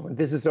discussion when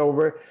this is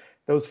over.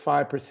 Those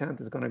 5%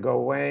 is going to go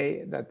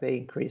away, that they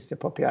increase the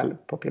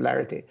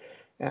popularity.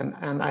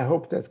 And I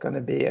hope there's going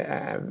to be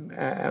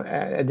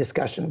a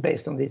discussion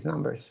based on these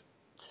numbers.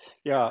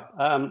 Yeah,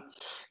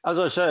 as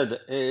I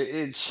said,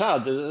 it's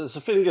sad. There's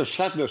a feeling of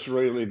sadness,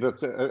 really,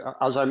 that,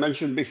 as I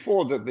mentioned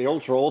before, that the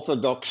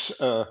ultra-Orthodox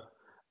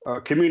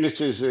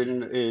communities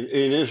in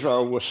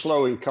Israel were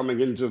slow in coming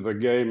into the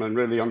game and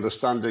really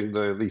understanding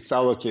the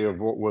lethality of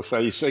what we're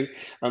facing,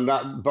 and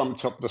that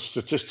bumped up the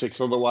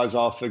statistics. Otherwise,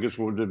 our figures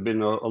would have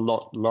been a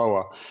lot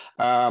lower.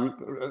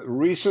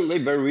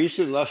 Very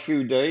recent, last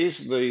few days,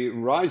 the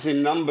rise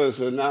in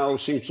numbers now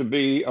seem to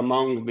be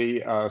among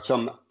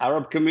some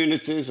Arab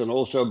communities and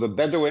also the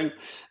Bedouin.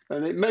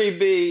 And it may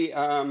be,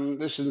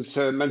 this is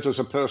meant as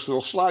a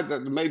personal slight,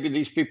 that maybe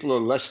these people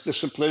are less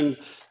disciplined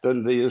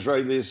than the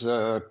Israelis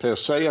per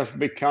se have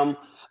become.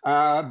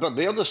 But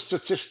the other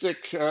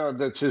statistic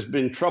that has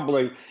been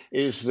troubling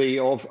is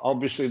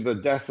obviously the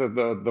death of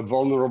the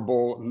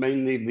vulnerable,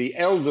 mainly the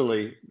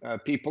elderly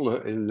people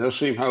in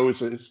nursing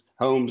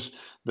homes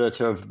that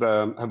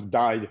have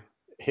died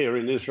here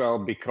in Israel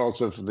because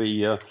of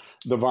the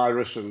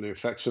virus and the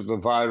effects of the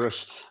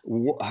virus.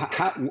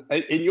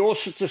 In your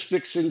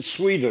statistics in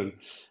Sweden,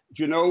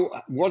 do you know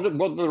what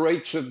the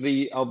rates of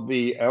the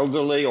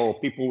elderly or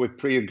people with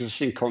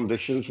pre-existing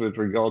conditions with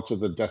regard to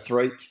the death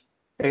rate?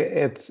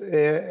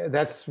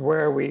 That's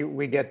where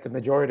we get the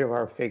majority of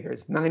our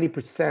figures.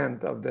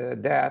 90% of the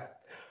deaths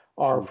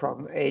are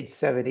from age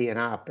 70 and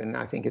up, and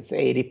I think it's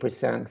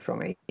 80%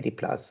 from 80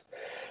 plus,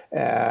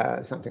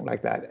 something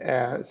like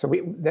that. So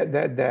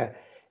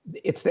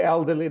it's the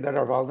elderly that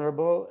are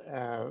vulnerable.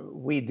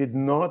 We did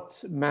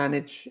not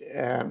manage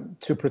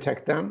to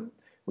protect them.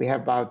 We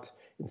have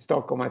in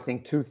Stockholm, I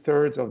think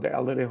 2/3 of the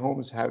elderly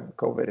homes have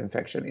COVID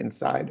infection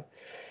inside.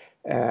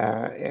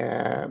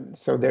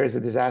 So there is a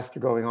disaster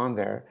going on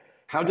there.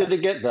 How did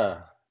it get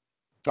there?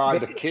 By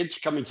the kids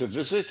coming to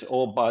visit,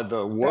 or by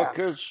the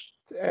workers?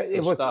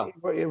 It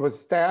was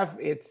staff.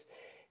 It's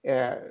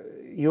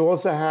you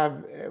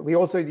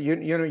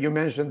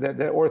mentioned that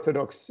the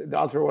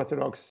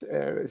ultra-Orthodox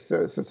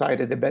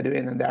society, the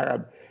Bedouin and the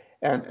Arab,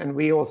 and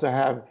we also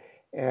have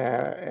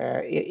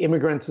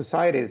immigrant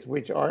societies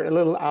which are a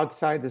little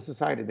outside the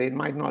society. They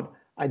might not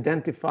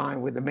identify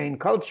with the main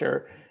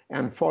culture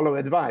and follow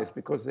advice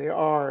because they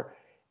are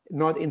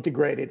not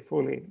integrated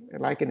fully,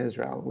 like in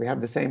Israel. We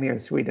have the same here in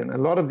Sweden. A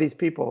lot of these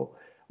people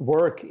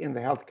work in the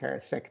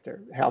healthcare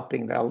sector,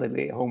 helping the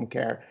elderly, home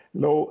care,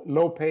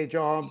 low pay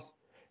jobs.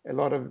 A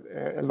lot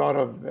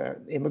of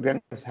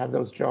immigrants have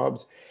those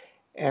jobs,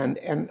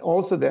 and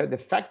also the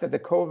fact that the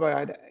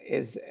COVID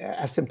is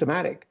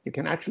asymptomatic. You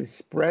can actually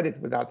spread it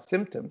without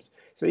symptoms.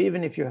 So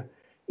even if you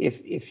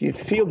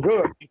feel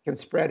good, you can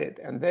spread it.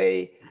 And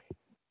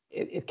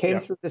it came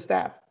through the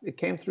staff. It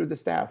came through the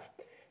staff,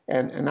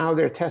 and now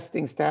they're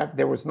testing staff.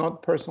 There was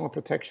not personal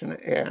protection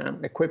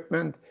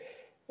equipment.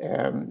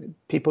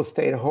 People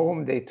stayed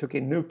home. They took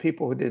in new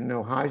people who didn't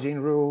know hygiene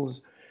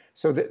rules.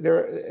 So there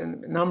are a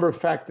number of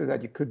factors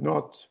that you could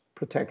not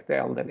protect the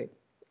elderly.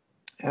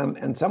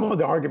 And some of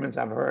the arguments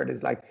I've heard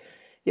is like,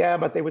 yeah,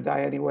 but they would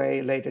die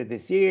anyway later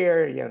this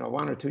year.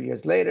 1 or 2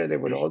 years later, they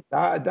would all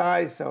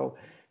die. So,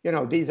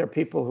 these are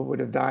people who would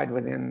have died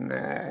within,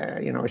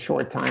 a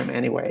short time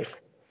anyway.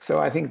 So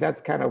I think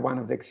that's kind of one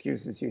of the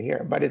excuses you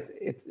hear, but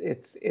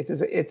it's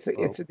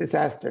a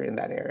disaster in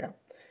that area.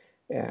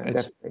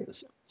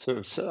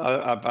 So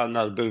I found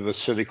that a bit of a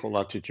cynical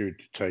attitude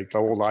to take.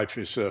 All life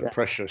is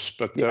precious,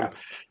 but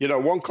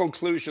one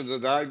conclusion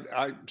that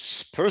I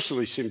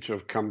personally seem to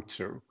have come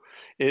to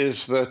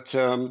is that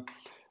and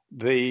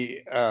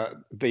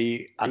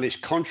it's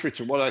contrary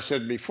to what I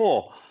said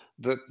before,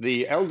 that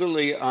the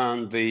elderly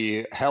and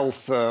the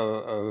health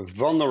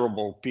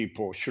vulnerable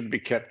people should be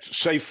kept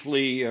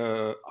safely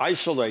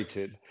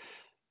isolated.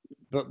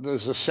 But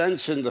there's a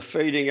sense in the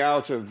fading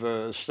out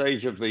of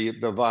stage of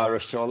the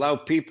virus to allow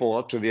people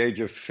up to the age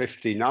of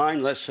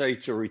 59, let's say,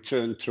 to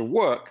return to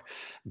work.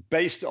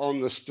 Based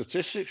on the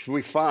statistics,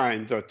 we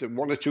find that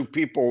one or two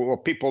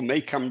people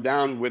may come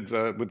down with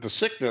the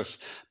sickness,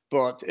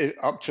 but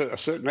up to a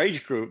certain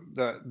age group,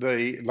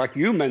 like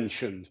you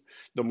mentioned,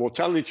 the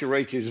mortality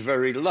rate is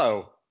very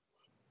low.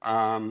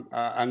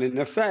 And in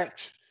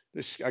effect,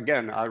 this,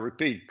 again, I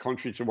repeat,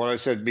 contrary to what I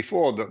said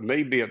before, that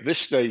maybe at this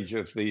stage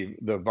of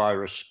the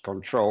virus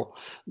control,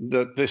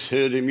 that this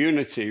herd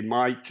immunity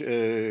might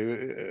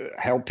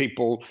help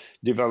people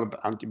develop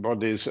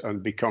antibodies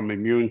and become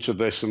immune to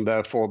this, and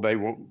therefore they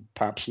will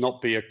perhaps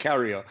not be a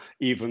carrier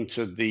even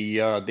to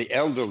the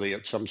elderly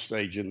at some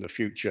stage in the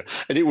future.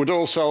 And it would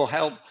also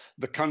help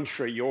the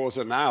country, yours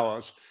and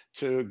ours,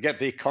 to get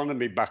the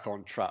economy back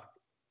on track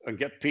and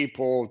get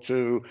people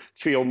to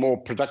feel more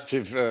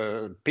productive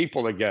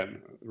people again,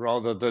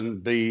 rather than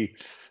be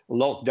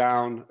locked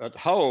down at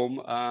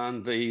home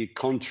and the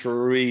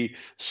contrary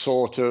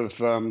sort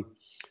of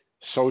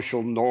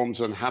social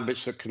norms and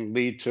habits that can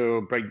lead to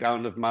a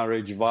breakdown of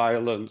marriage,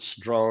 violence,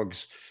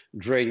 drugs,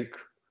 drink,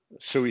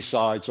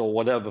 suicides, or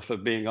whatever for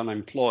being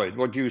unemployed.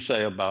 What do you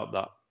say about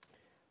that?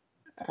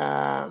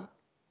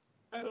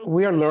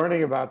 We are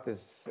learning about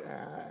this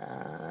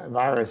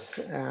virus.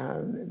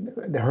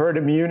 The herd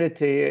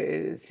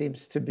immunity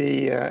seems to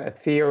be a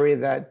theory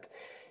that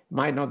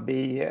might not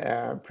be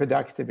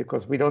productive,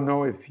 because we don't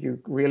know if you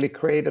really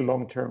create a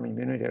long-term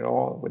immunity at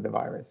all with the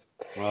virus.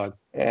 Right.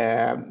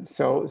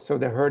 So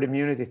the herd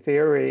immunity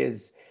theory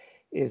is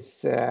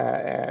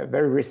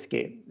very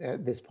risky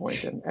at this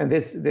point, and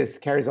this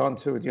carries on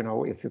to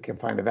if you can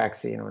find a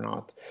vaccine or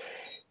not.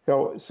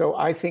 So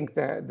I think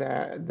that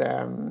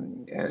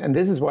and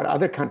this is what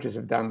other countries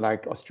have done,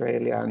 like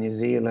Australia, New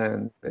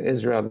Zealand,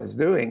 Israel is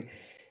doing,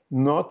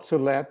 not to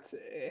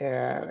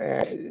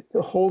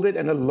to hold it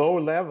at a low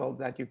level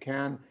that you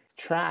can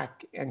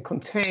track and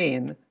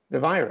contain the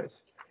virus.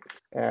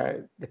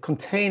 The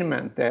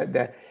containment,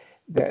 the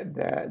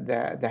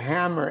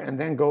hammer, and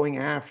then going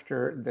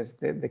after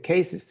the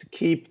cases to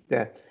keep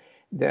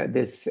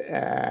this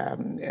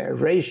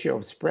ratio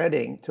of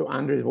spreading to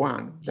under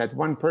 1, that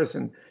one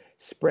person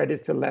spread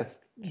it to less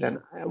than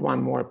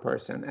one more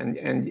person,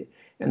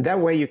 and that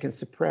way you can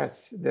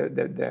suppress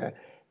the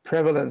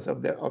prevalence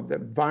of the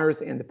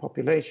virus in the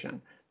population,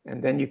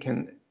 and then you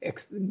can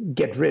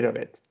get rid of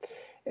it.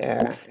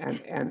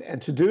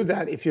 And to do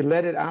that, if you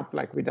let it up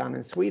like we done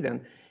in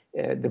Sweden,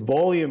 the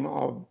volume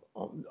of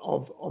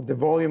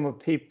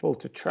people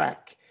to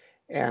track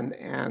and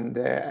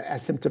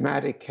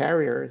asymptomatic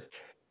carriers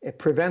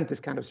prevent this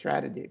kind of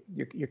strategy.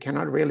 You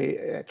cannot really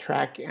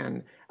track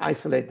and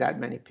isolate that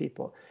many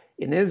people.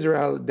 In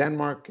Israel,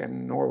 Denmark,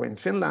 and Norway and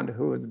Finland,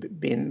 who has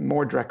been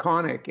more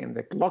draconic in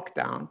the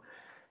lockdown,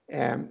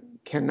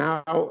 can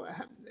now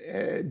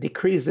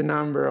decrease the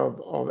number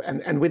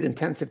and with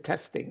intensive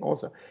testing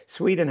also.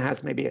 Sweden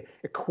has maybe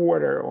a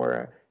quarter or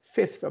a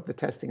fifth of the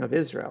testing of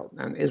Israel,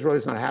 and Israel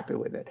is not happy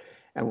with it.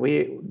 And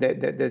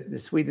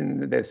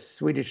the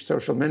Swedish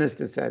social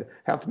minister said,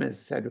 health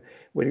minister said,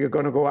 we're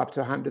going to go up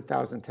to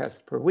 100,000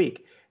 tests per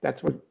week.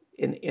 That's what,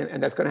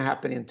 and that's going to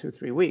happen in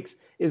 2-3 weeks.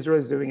 Israel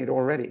is doing it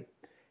already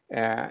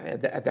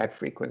at that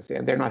frequency,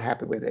 and they're not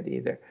happy with it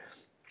either.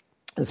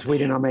 And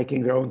Sweden are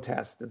making their own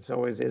tests, and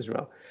so is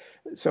Israel.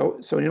 So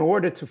in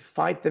order to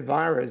fight the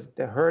virus,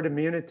 the herd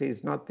immunity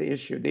is not the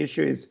issue. The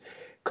issue is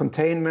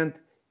containment,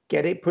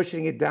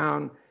 pushing it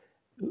down,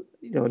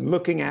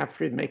 looking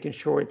after it, making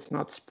sure it's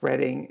not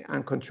spreading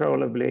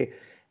uncontrollably,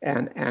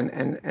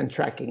 and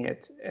tracking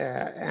it,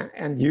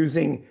 and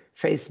using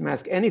face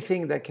mask.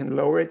 Anything that can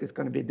lower it is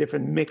going to be a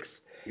different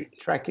mix.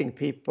 Tracking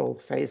people,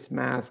 face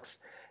masks,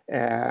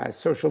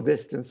 social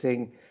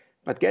distancing,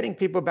 but getting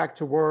people back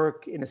to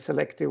work in a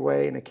selective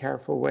way, in a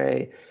careful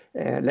way,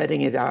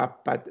 letting it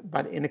up,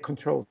 but in a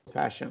controlled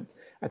fashion.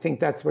 I think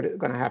that's what's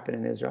going to happen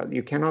in Israel.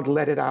 You cannot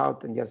let it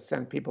out and just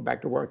send people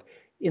back to work.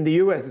 In the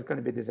US, it's going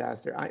to be a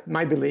disaster.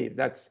 My belief,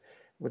 that's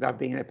without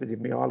being an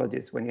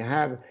epidemiologist, when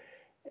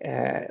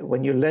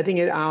you're letting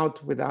it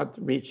out without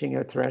reaching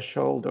a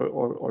threshold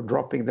or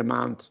dropping the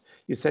amount,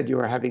 you said you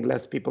were having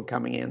less people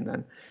coming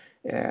in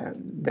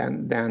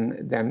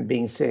than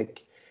being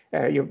sick.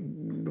 You're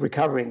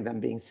recovering than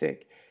being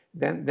sick,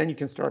 then you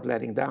can start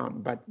letting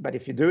down. But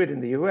if you do it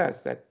in the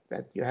US, that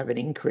you have an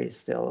increase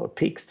still or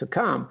peaks to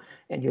come,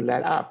 and you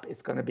let up,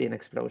 it's going to be an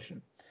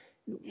explosion.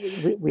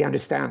 We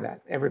understand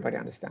that. Everybody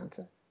understands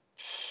that.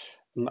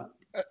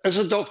 As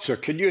a doctor,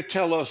 can you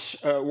tell us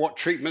what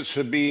treatments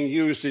are being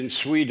used in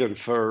Sweden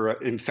for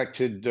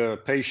infected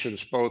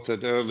patients, both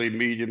at early,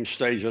 medium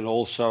stage and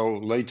also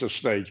later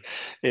stage?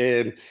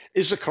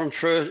 Is the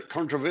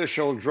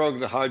controversial drug,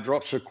 the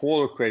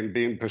hydroxychloroquine,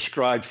 being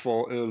prescribed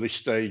for early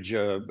stage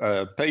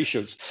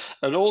patients?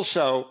 And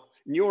also,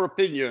 in your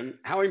opinion,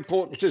 how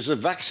important is a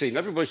vaccine?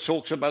 Everybody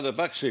talks about a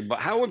vaccine, but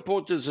how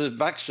important is a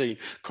vaccine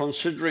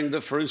considering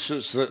that, for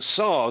instance, that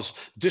SARS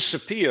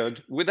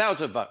disappeared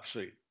without a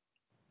vaccine?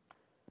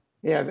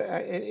 Yeah,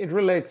 it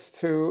relates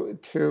to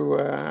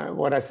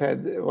what I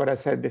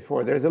said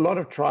before. There's a lot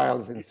of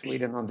trials in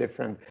Sweden on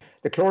different.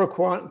 The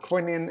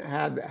chloroquine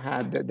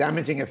had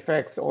damaging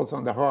effects also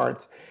on the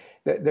heart.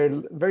 There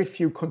are very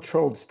few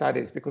controlled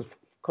studies because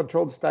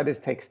controlled studies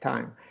takes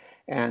time,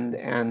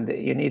 and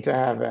you need to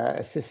have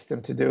a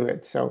system to do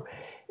it. So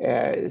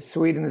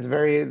Sweden is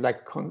very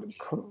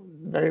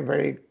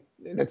very,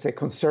 let's say,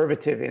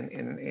 conservative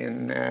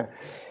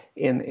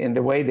in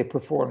the way they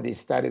perform these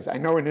studies. I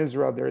know in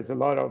Israel there is a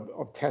lot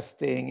of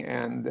testing,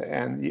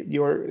 and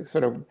you're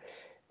sort of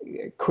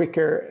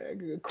quicker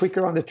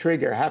on the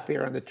trigger,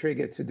 happier on the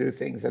trigger to do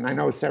things. And I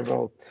know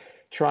several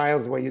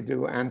trials where you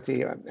do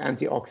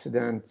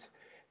antioxidant,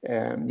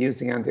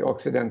 using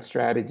antioxidant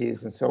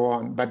strategies and so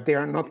on, but they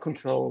are not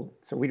controlled.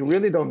 So we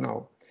really don't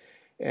know.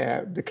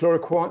 The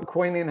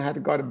chloroquine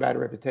had got a bad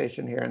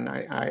reputation here, and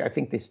I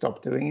think they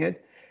stopped doing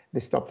it. They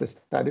stopped the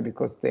study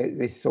because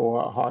they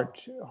saw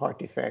heart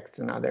effects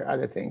and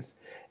other things,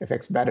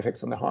 bad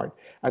effects on the heart.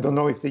 I don't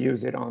know if they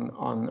use it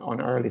on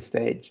early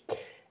stage.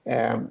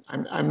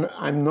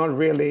 I'm not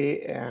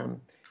really.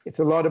 It's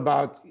a lot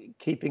about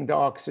keeping the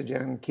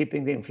oxygen,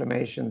 keeping the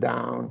inflammation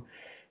down,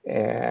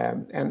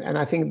 and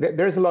I think that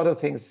there's a lot of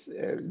things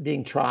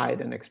being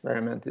tried and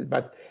experimented,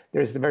 but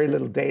there's very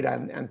little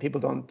data, and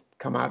people don't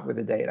come out with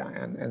the data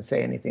and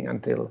say anything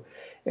until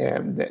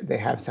they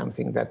have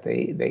something that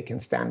they can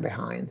stand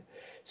behind.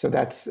 So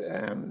that's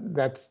not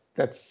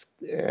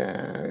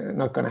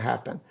going to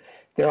happen.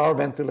 There are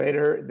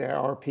ventilators, there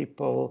are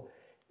people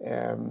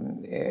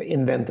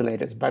in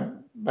ventilators, but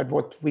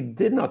what we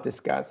did not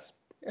discuss,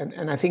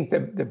 and I think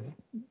the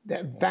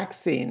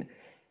vaccine,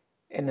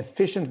 an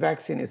efficient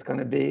vaccine, is going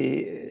to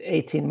be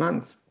 18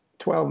 months,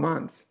 12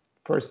 months.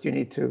 First, you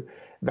need to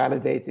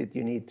validate it,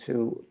 you need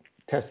to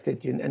test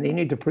it, and you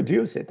need to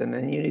produce it, and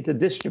then you need to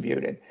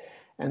distribute it.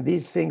 And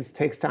these things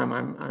takes time.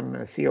 I'm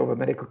a CEO of a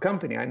medical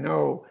company. I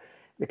know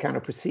the kind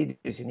of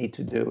procedures you need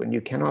to do, and you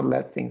cannot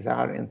let things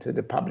out into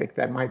the public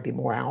that might be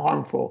more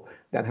harmful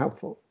than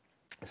helpful.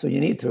 So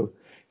you need to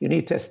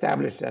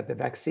establish that the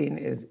vaccine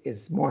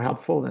is more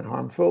helpful than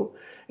harmful,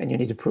 and you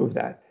need to prove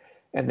that.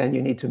 And then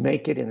you need to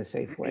make it in a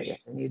safe way,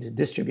 and you need to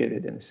distribute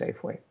it in a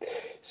safe way.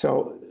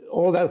 So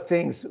all those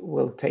things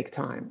will take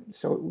time.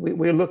 So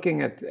we're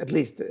looking at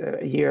least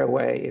a year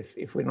away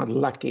if we're not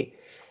lucky.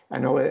 I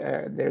know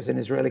there's an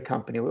Israeli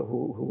company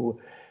who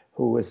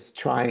was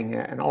trying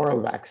an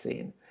oral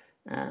vaccine.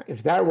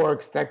 If that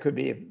works, that could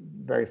be a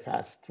very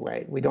fast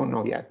way. We don't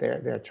know yet.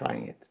 They're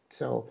trying it.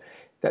 So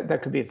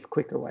that could be a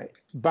quicker way.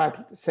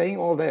 But saying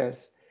all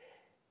this,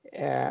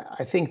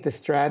 I think the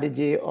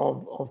strategy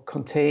of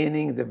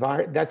containing the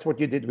virus, that's what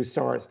you did with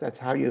SARS. That's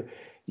how you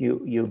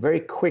very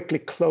quickly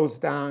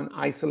closed down,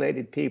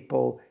 isolated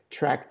people,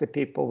 tracked the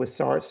people with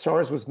SARS.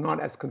 SARS was not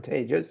as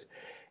contagious,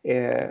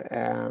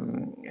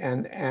 and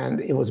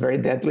it was very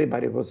deadly,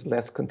 but it was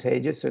less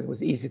contagious, so it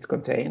was easier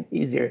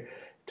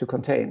to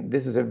contain.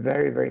 This is a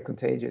very, very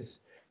contagious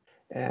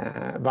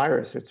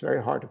virus, so it's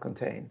very hard to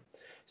contain.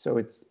 So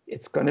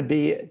it's going to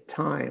be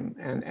time,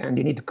 and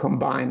you need to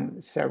combine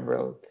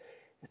several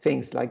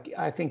things, like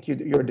I think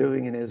you're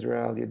doing in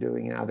Israel, you're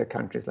doing in other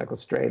countries like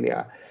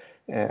Australia,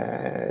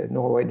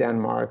 Norway,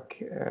 Denmark.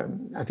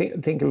 I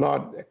think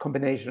a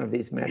combination of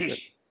these measures,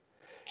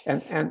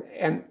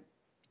 and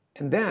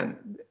then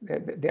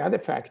the other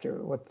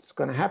factor, what's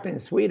going to happen in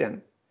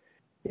Sweden,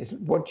 is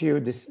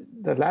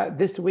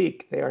this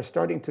week they are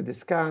starting to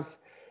discuss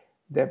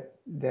the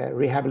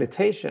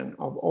rehabilitation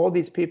of all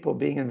these people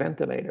being in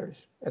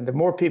ventilators, and the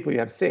more people you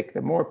have sick,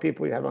 the more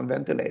people you have on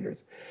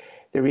ventilators.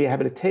 The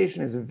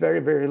rehabilitation is very,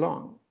 very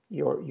long.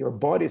 Your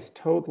body is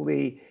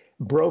totally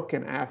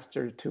broken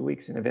after 2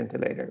 weeks in a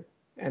ventilator,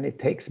 and it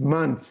takes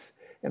months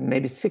and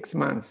maybe 6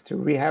 months to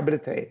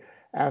rehabilitate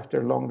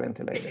after long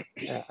ventilator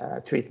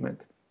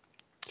treatment.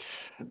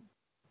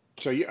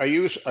 So are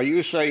you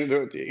saying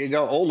that,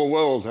 all the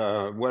world,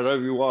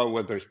 wherever you are,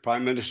 whether it's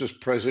prime ministers,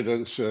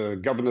 presidents,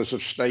 governors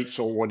of states,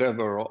 or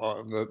whatever,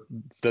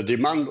 the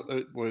demand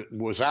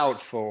was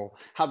out for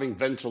having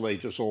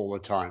ventilators all the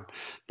time?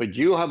 But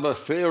you have a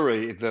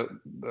theory that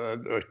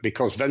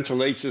because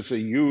ventilators are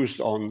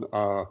used on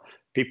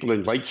people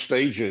in late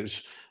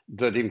stages,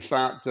 that in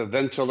fact the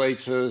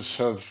ventilators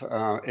have,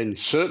 in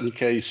certain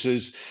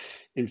cases,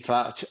 in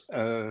fact,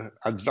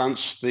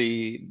 advanced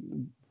the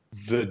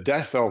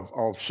death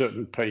of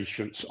certain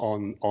patients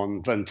on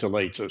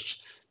ventilators,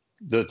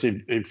 that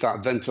in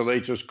fact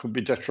ventilators could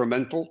be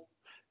detrimental?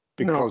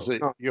 because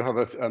No. you have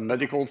a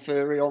medical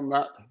theory on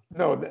that?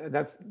 No,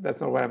 that's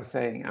not what I'm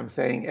saying. I'm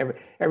saying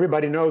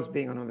everybody knows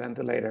being on a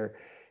ventilator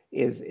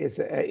is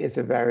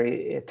a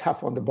very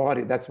tough on the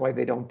body. That's why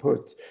they don't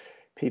put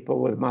people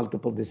with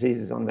multiple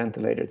diseases on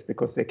ventilators,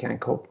 because they can't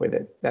cope with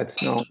it.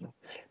 That's known.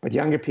 But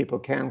younger people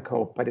can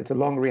cope, but it's a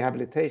long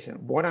rehabilitation.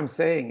 What I'm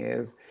saying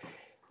is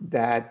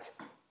that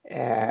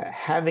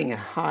having a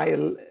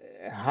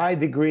high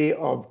degree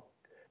of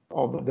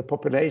the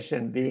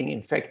population being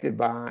infected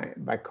by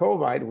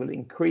COVID will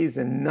increase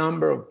the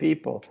number of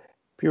people,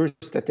 pure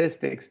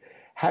statistics,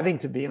 having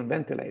to be on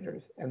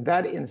ventilators. And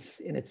that in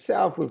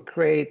itself will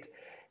create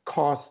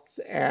costs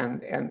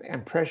and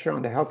pressure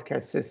on the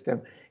healthcare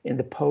system in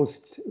the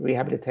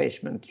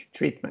post-rehabilitation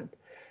treatment.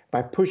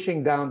 By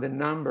pushing down the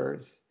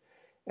numbers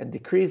and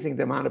decreasing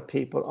the amount of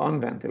people on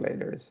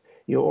ventilators,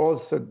 you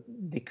also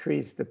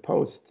decrease the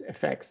post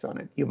effects on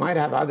it. You might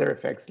have other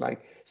effects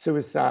like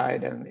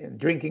suicide and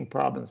drinking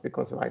problems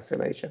because of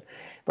isolation,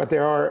 but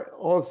there are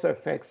also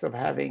effects of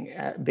having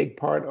a big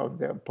part of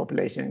the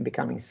population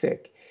becoming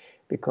sick,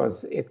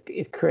 because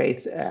it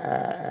creates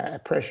a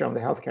pressure on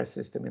the healthcare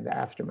system in the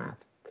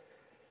aftermath.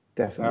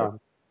 Definitely.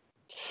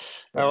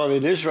 Well,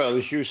 in Israel,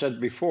 as you said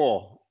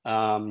before,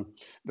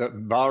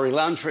 that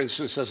Bar-Ilan, for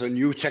instance, has a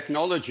new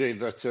technology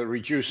that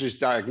reduces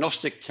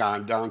diagnostic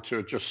time down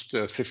to just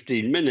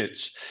 15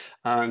 minutes.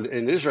 And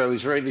in Israel,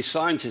 Israeli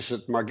scientists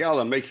at Magal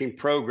are making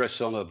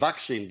progress on a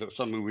vaccine, that's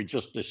something we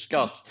just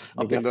discussed,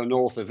 up in the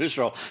north of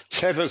Israel.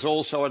 Teva is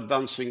also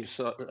advancing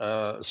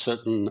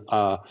certain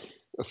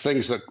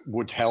things that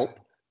would help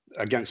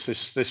against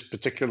this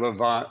particular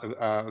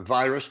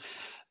virus.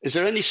 Is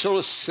there any sort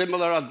of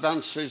similar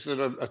advances that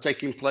are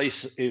taking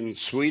place in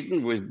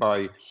Sweden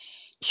by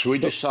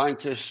Swedish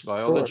scientists,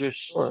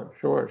 biologists?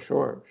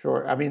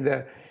 Sure. I mean,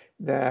 the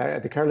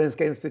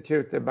Karolinska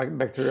Institute, the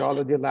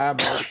bacteriology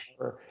lab,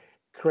 are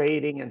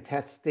creating and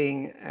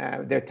testing.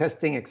 They're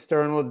testing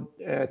external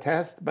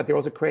tests, but they're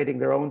also creating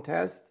their own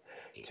tests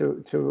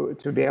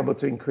to be able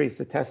to increase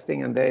the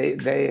testing. And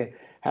they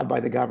have, by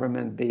the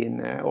government,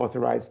 been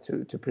authorized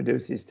to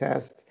produce these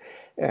tests.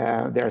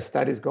 There are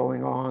studies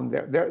going on.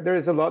 There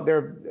is a lot.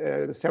 There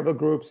are several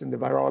groups in the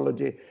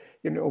virology.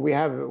 We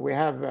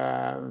have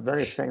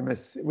very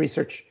famous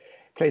research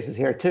places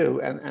here too,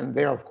 and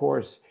they're of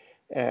course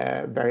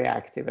very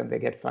active, and they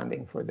get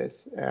funding for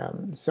this.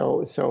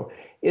 So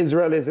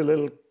Israel is a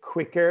little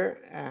quicker,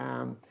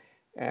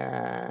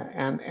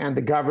 and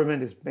the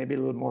government is maybe a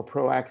little more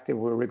proactive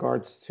with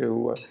regards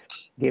to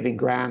giving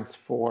grants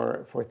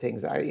for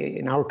things.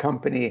 In our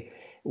company,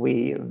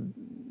 we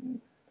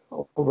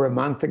over a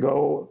month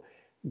ago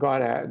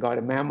got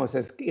a memo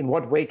says, in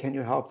what way can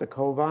you help the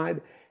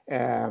COVID?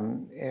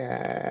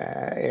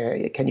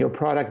 Can your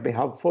product be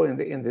helpful in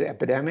the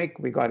epidemic?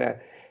 We got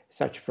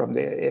such from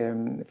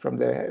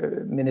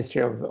the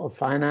Ministry of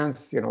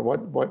Finance.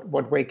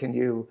 What way can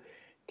you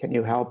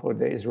help with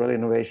the Israeli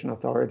innovation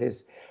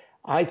authorities?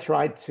 I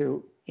tried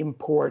to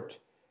import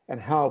and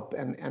help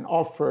and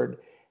offered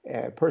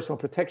personal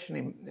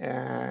protection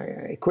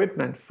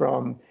equipment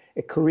from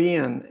a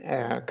Korean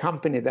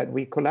company that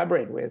we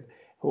collaborate with,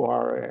 who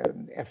are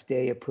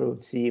FDA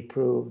approved, CE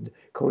approved,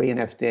 Korean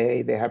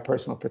FDA. They have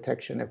personal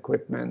protection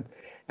equipment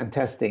and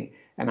testing.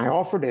 And I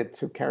offered it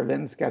to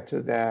Karolinska,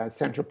 to the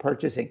central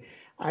purchasing.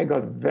 I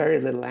got very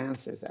little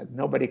answers.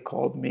 Nobody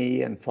called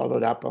me and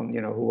followed up on,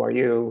 who are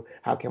you?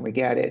 How can we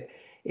get it?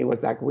 It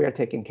was like, we're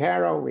taken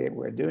care of,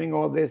 we're doing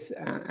all this.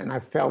 And I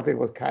felt it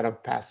was kind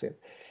of passive.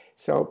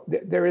 So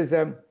there is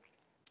the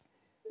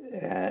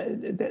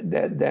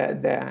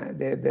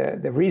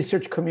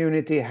research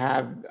community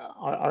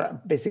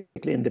are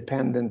basically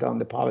independent on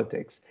the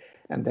politics,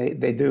 and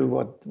they do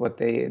what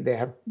they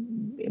have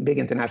big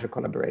international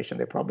collaboration.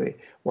 They're probably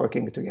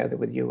working together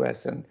with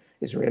US and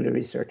Israeli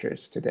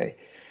researchers today,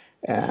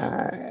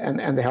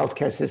 and the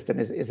healthcare system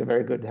is a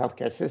very good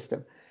healthcare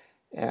system,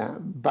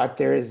 but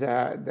there is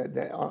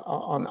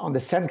on the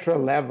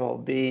central level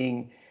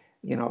being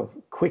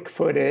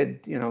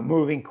quick-footed,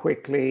 moving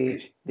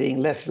quickly,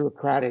 being less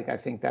bureaucratic. I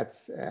think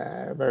that's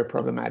very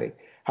problematic.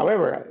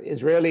 However,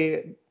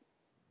 Israeli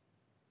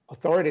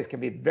authorities can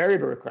be very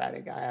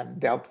bureaucratic. I have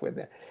dealt with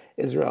the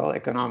Israel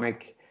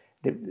economic,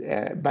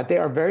 but they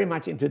are very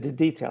much into the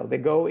detail. They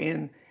go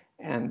in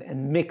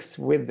and mix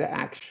with the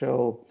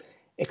actual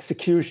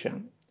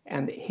execution.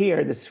 And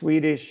here, the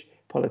Swedish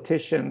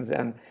politicians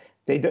and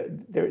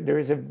there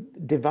is a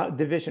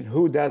division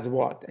who does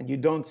what, and you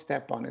don't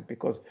step on it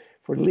because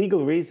for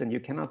legal reason you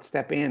cannot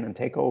step in and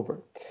take over.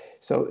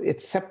 So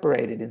it's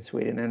separated in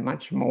Sweden in a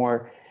much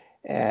more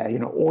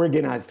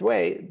organized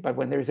way. But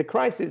when there is a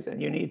crisis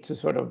and you need to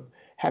sort of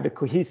have a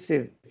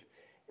cohesive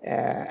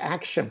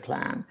action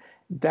plan,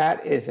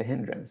 that is a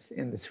hindrance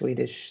in the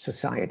Swedish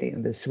society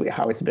and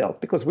how it's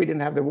built, because we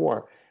didn't have the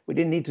war. We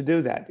didn't need to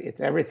do that.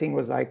 Everything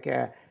was like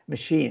a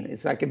machine.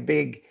 It's like a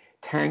big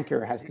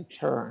tanker has to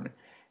turn.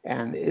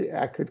 And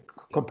I could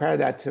compare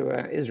that to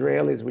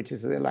Israelis, which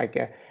is like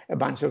a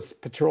bunch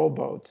of patrol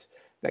boats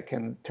that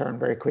can turn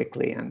very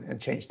quickly and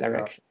change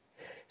direction.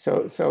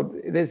 So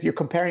this, you're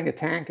comparing a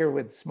tanker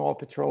with small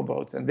patrol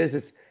boats, and this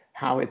is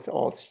how it's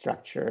all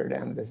structured,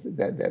 and this,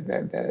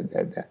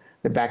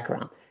 the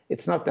background.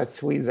 It's not that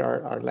Swedes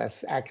are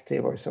less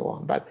active or so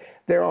on, but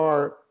there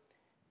are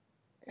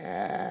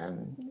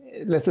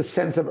there's a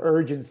sense of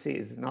urgency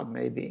is not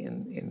maybe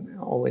in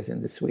always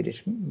in the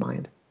Swedish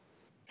mind.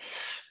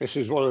 This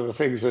is one of the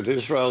things that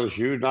Israel, as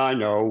you and I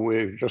know,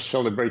 we've just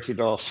celebrated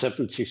our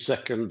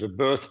 72nd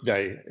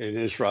birthday in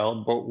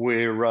Israel, but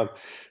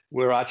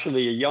we're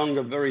actually a young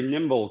and very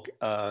nimble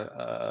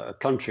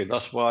country.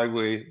 That's why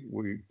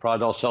we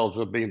pride ourselves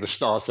on being the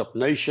startup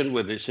nation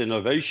with its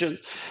innovation.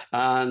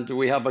 And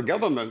we have a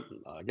government,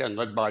 again,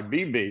 led by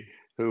Bibi,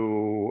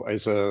 who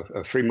is a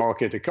free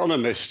market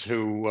economist,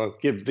 who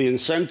give the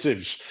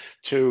incentives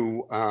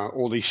to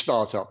all these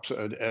startups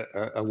and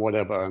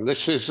whatever. And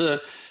this is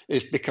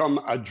it's become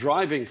a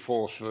driving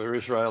force for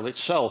Israel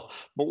itself.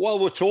 But while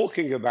we're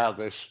talking about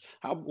this,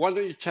 why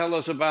don't you tell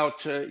us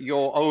about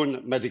your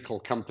own medical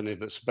company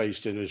that's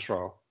based in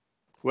Israel?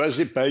 Where's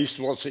it based?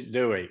 What's it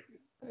doing?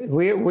 I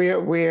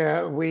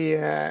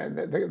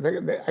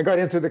got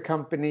into the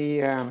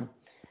company.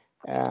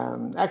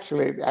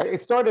 Actually,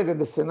 it started in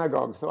the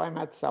synagogue. So I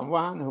met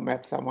someone who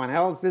met someone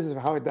else. This is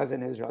how it does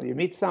in Israel. You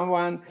meet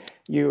someone,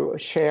 you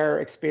share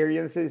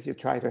experiences, you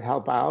try to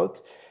help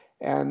out.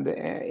 And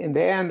in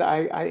the end,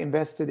 I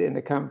invested in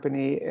a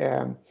company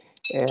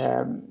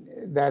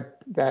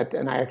that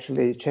and I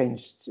actually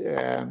changed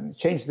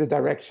the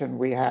direction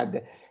we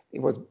had.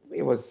 It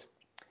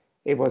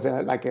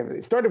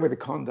started with a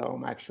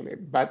condom actually,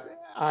 but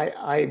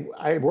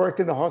I worked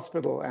in the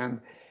hospital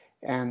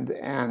and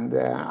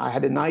I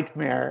had a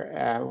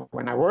nightmare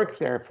when I worked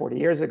there 40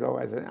 years ago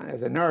as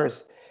a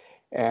nurse,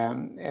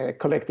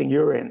 collecting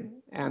urine.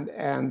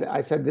 And I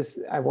said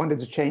I wanted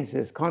to change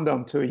this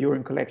condom to a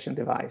urine collection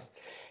device.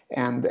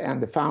 And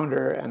the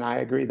founder and I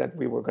agreed that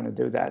we were going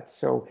to do that.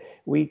 So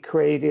we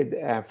created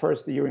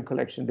first the urine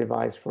collection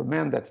device for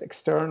men that's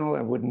external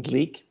and wouldn't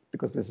leak,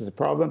 because this is a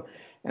problem.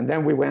 And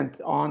then we went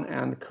on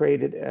and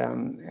created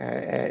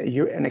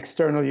an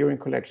external urine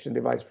collection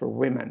device for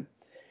women.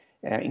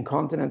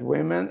 Incontinent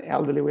women,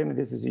 elderly women,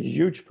 this is a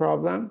huge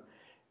problem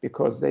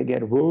because they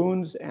get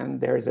wounds and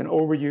there's an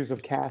overuse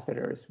of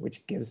catheters,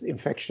 which gives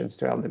infections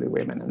to elderly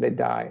women and they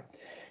die.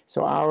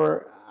 So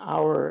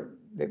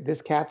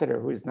this catheter,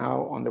 who is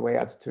now on the way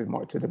out to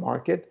the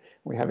market,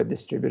 we have a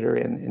distributor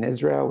in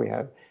Israel, we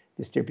have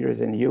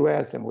distributors in the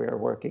US, and we are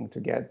working to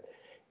get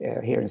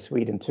here in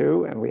Sweden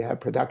too, and we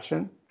have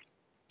production.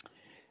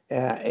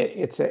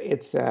 It's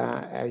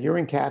a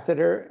urine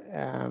catheter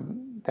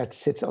that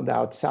sits on the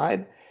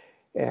outside.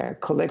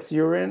 Collects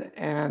urine,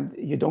 and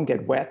you don't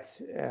get wet.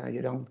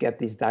 You don't get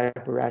these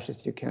diaper rashes.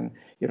 You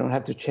don't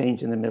have to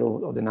change in the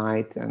middle of the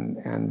night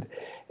and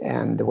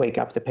wake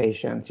up the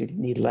patient. You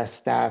need less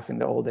staff in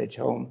the old age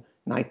home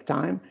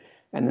nighttime,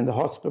 and in the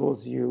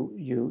hospitals you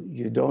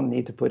don't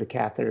need to put a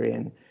catheter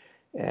in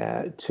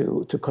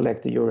to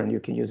collect the urine. You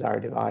can use our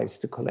device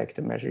to collect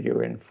and measure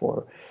urine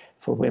for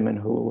women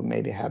who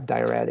maybe have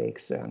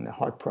diuretics and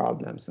heart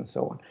problems and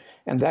so on,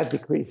 and that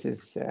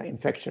decreases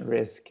infection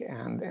risk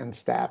and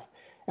staff.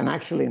 And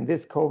actually, in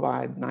this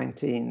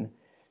COVID-19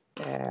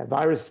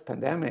 virus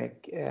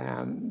pandemic,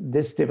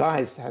 this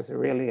device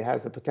really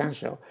has a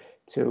potential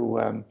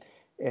to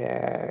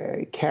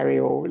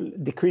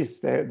decrease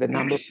the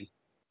number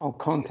of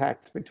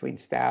contacts between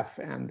staff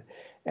and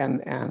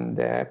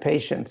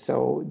patients.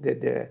 So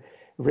the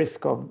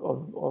risk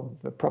of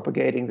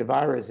propagating the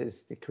virus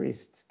is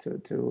decreased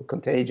to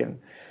contagion.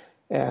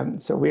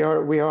 So we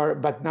are,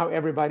 but now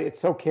everybody, it's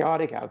so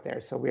chaotic out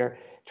there. So we are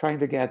trying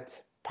to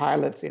get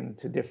pilots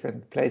into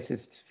different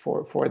places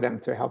for them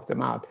to help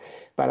them out.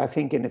 But I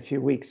think in a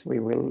few weeks we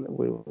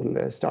will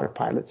start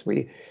pilots.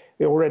 We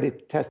already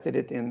tested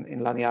it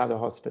in Laniado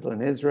Hospital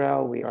in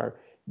Israel. We have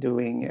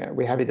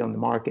it on the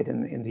market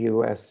in the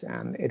US,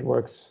 and it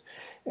works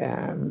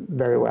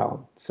very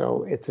well.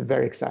 So it's a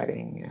very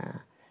exciting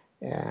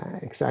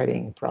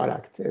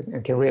product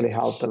and can really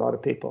help a lot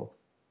of people.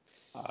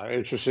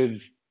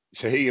 Interested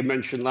to hear you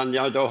mention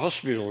Laniado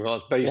Hospital.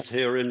 That's based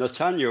here in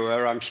Netanya,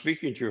 where I'm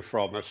speaking to you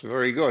from. That's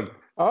very good.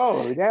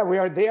 Oh, yeah,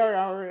 they are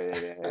our.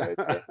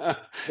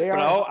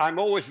 I'm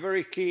always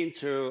very keen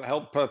to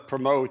help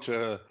promote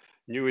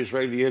new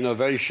Israeli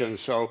innovation.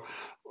 So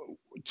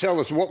tell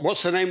us,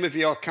 what's the name of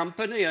your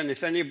company? And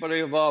if anybody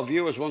of our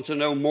viewers want to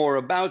know more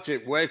about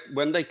it, where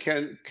can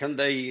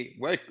they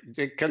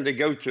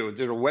go to? Is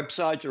there a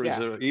website or is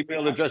there an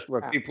email address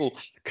where people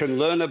can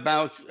learn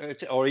about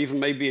it, or even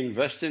maybe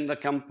invest in the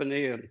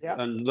company and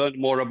learn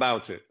more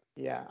about it?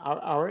 Yeah,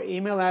 our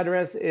email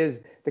address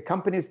is, the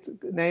company's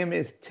name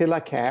is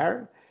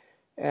TillaCare.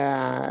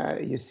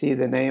 You see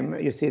the name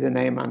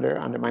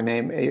under my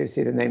name. You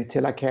see the name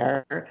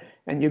TillaCare,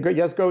 and you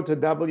just go to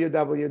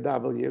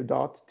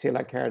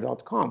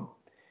www.tillacare.com,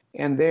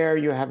 and there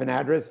you have an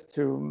address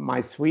to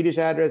my Swedish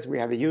address. We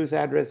have a US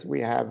address. We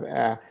have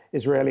an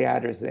Israeli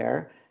address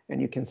there,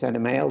 and you can send a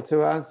mail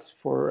to us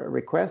for a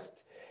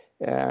request.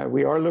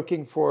 We are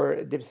looking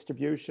for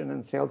distribution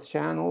and sales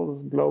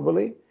channels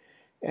globally.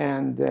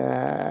 and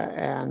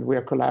we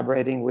are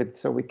collaborating with,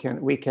 so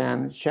we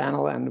can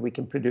channel and we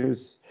can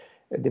produce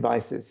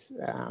devices.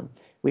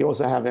 We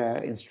also have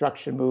an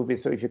instruction movie,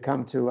 so if you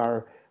come to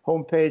our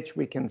homepage,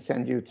 we can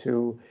send you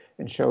to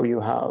and show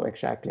you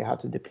exactly how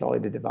to deploy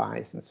the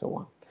device and so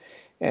on.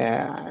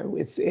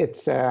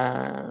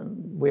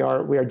 We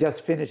are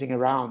just finishing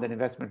an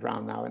investment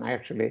round now, and I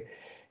actually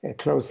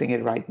closing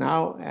it right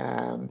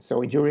now.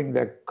 So during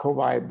the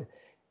COVID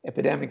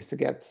epidemics,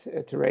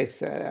 to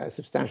raise a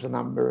substantial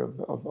number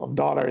of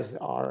dollars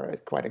are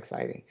quite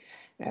exciting.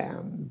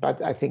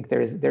 But I think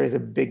there is a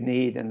big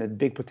need and a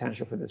big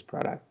potential for this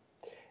product,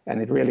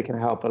 and it really can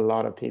help a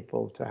lot of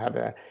people to have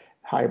a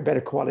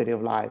better quality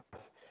of life,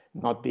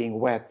 not being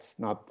wet,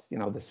 not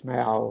the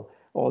smell,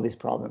 all these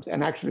problems.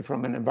 And actually,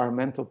 from an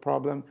environmental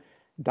problem,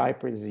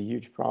 diapers is a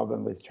huge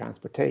problem with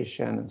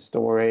transportation and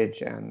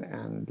storage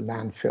and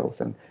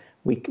landfills, and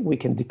we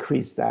can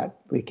decrease that.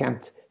 We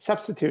can't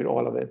substitute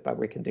all of it, but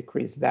we can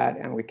decrease that,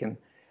 and we can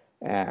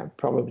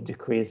probably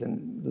decrease a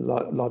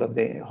lot of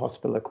the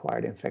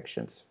hospital-acquired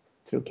infections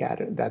through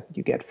that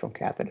you get from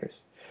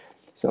catheters.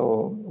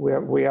 So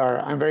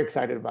I'm very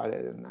excited about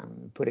it, and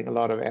I'm putting a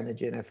lot of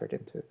energy and effort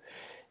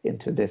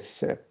into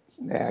this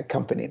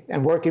company.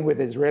 And working with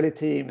the Israeli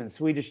team and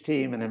Swedish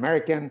team and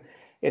American,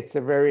 it's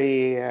a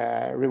very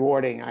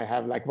rewarding. I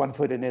have like one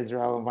foot in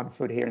Israel and one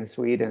foot here in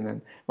Sweden,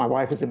 and my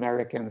wife is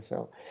American,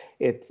 so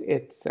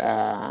it's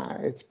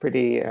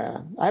pretty.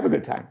 I have a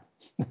good time.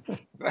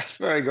 That's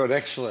very good,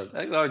 excellent.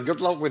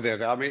 Good luck with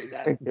it. I mean,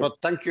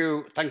 thank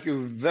you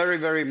very,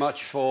 very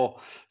much for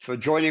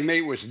joining me.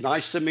 It was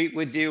nice to meet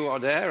with you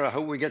on air. I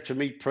hope we get to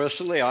meet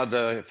personally,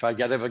 either if I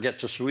ever get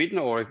to Sweden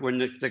or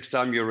when next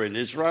time you're in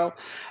Israel.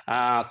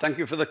 Thank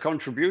you for the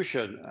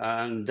contribution,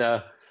 and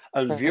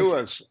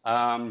viewers.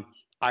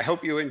 I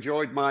hope you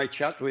enjoyed my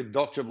chat with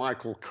Dr.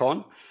 Michael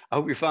Cohn. I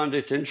hope you found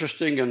it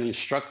interesting and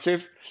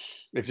instructive.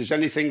 If there's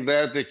anything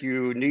there that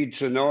you need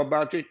to know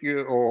about it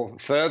or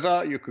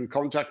further, you can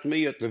contact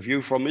me at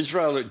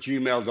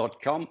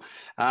theviewfromisrael@gmail.com,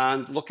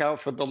 and look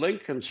out for the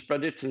link and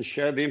spread it and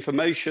share the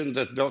information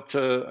that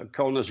Dr.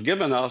 Cohn has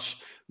given us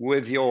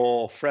with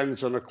your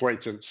friends and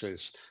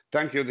acquaintances.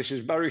 Thank you. This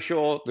is Barry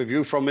Shaw, The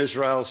View from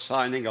Israel,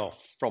 signing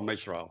off from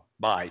Israel.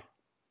 Bye.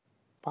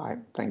 Bye.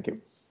 Thank you.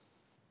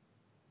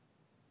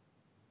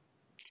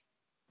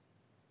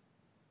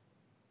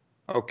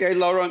 Okay,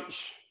 Lawrence.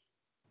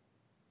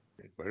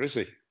 Where is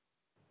he?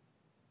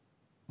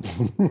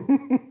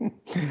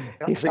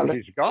 He's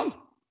gone.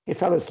 He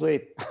fell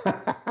asleep.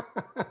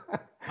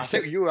 I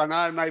think you and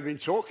I may have been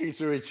talking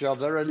to each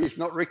other and he's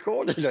not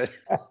recorded it.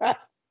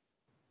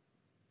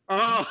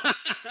 Oh.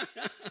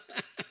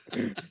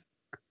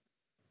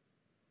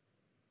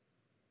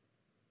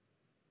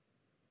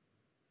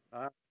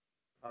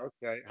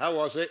 Okay. How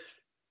was it?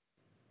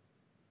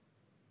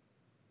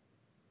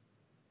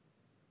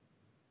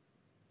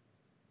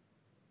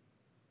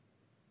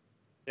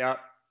 Yeah.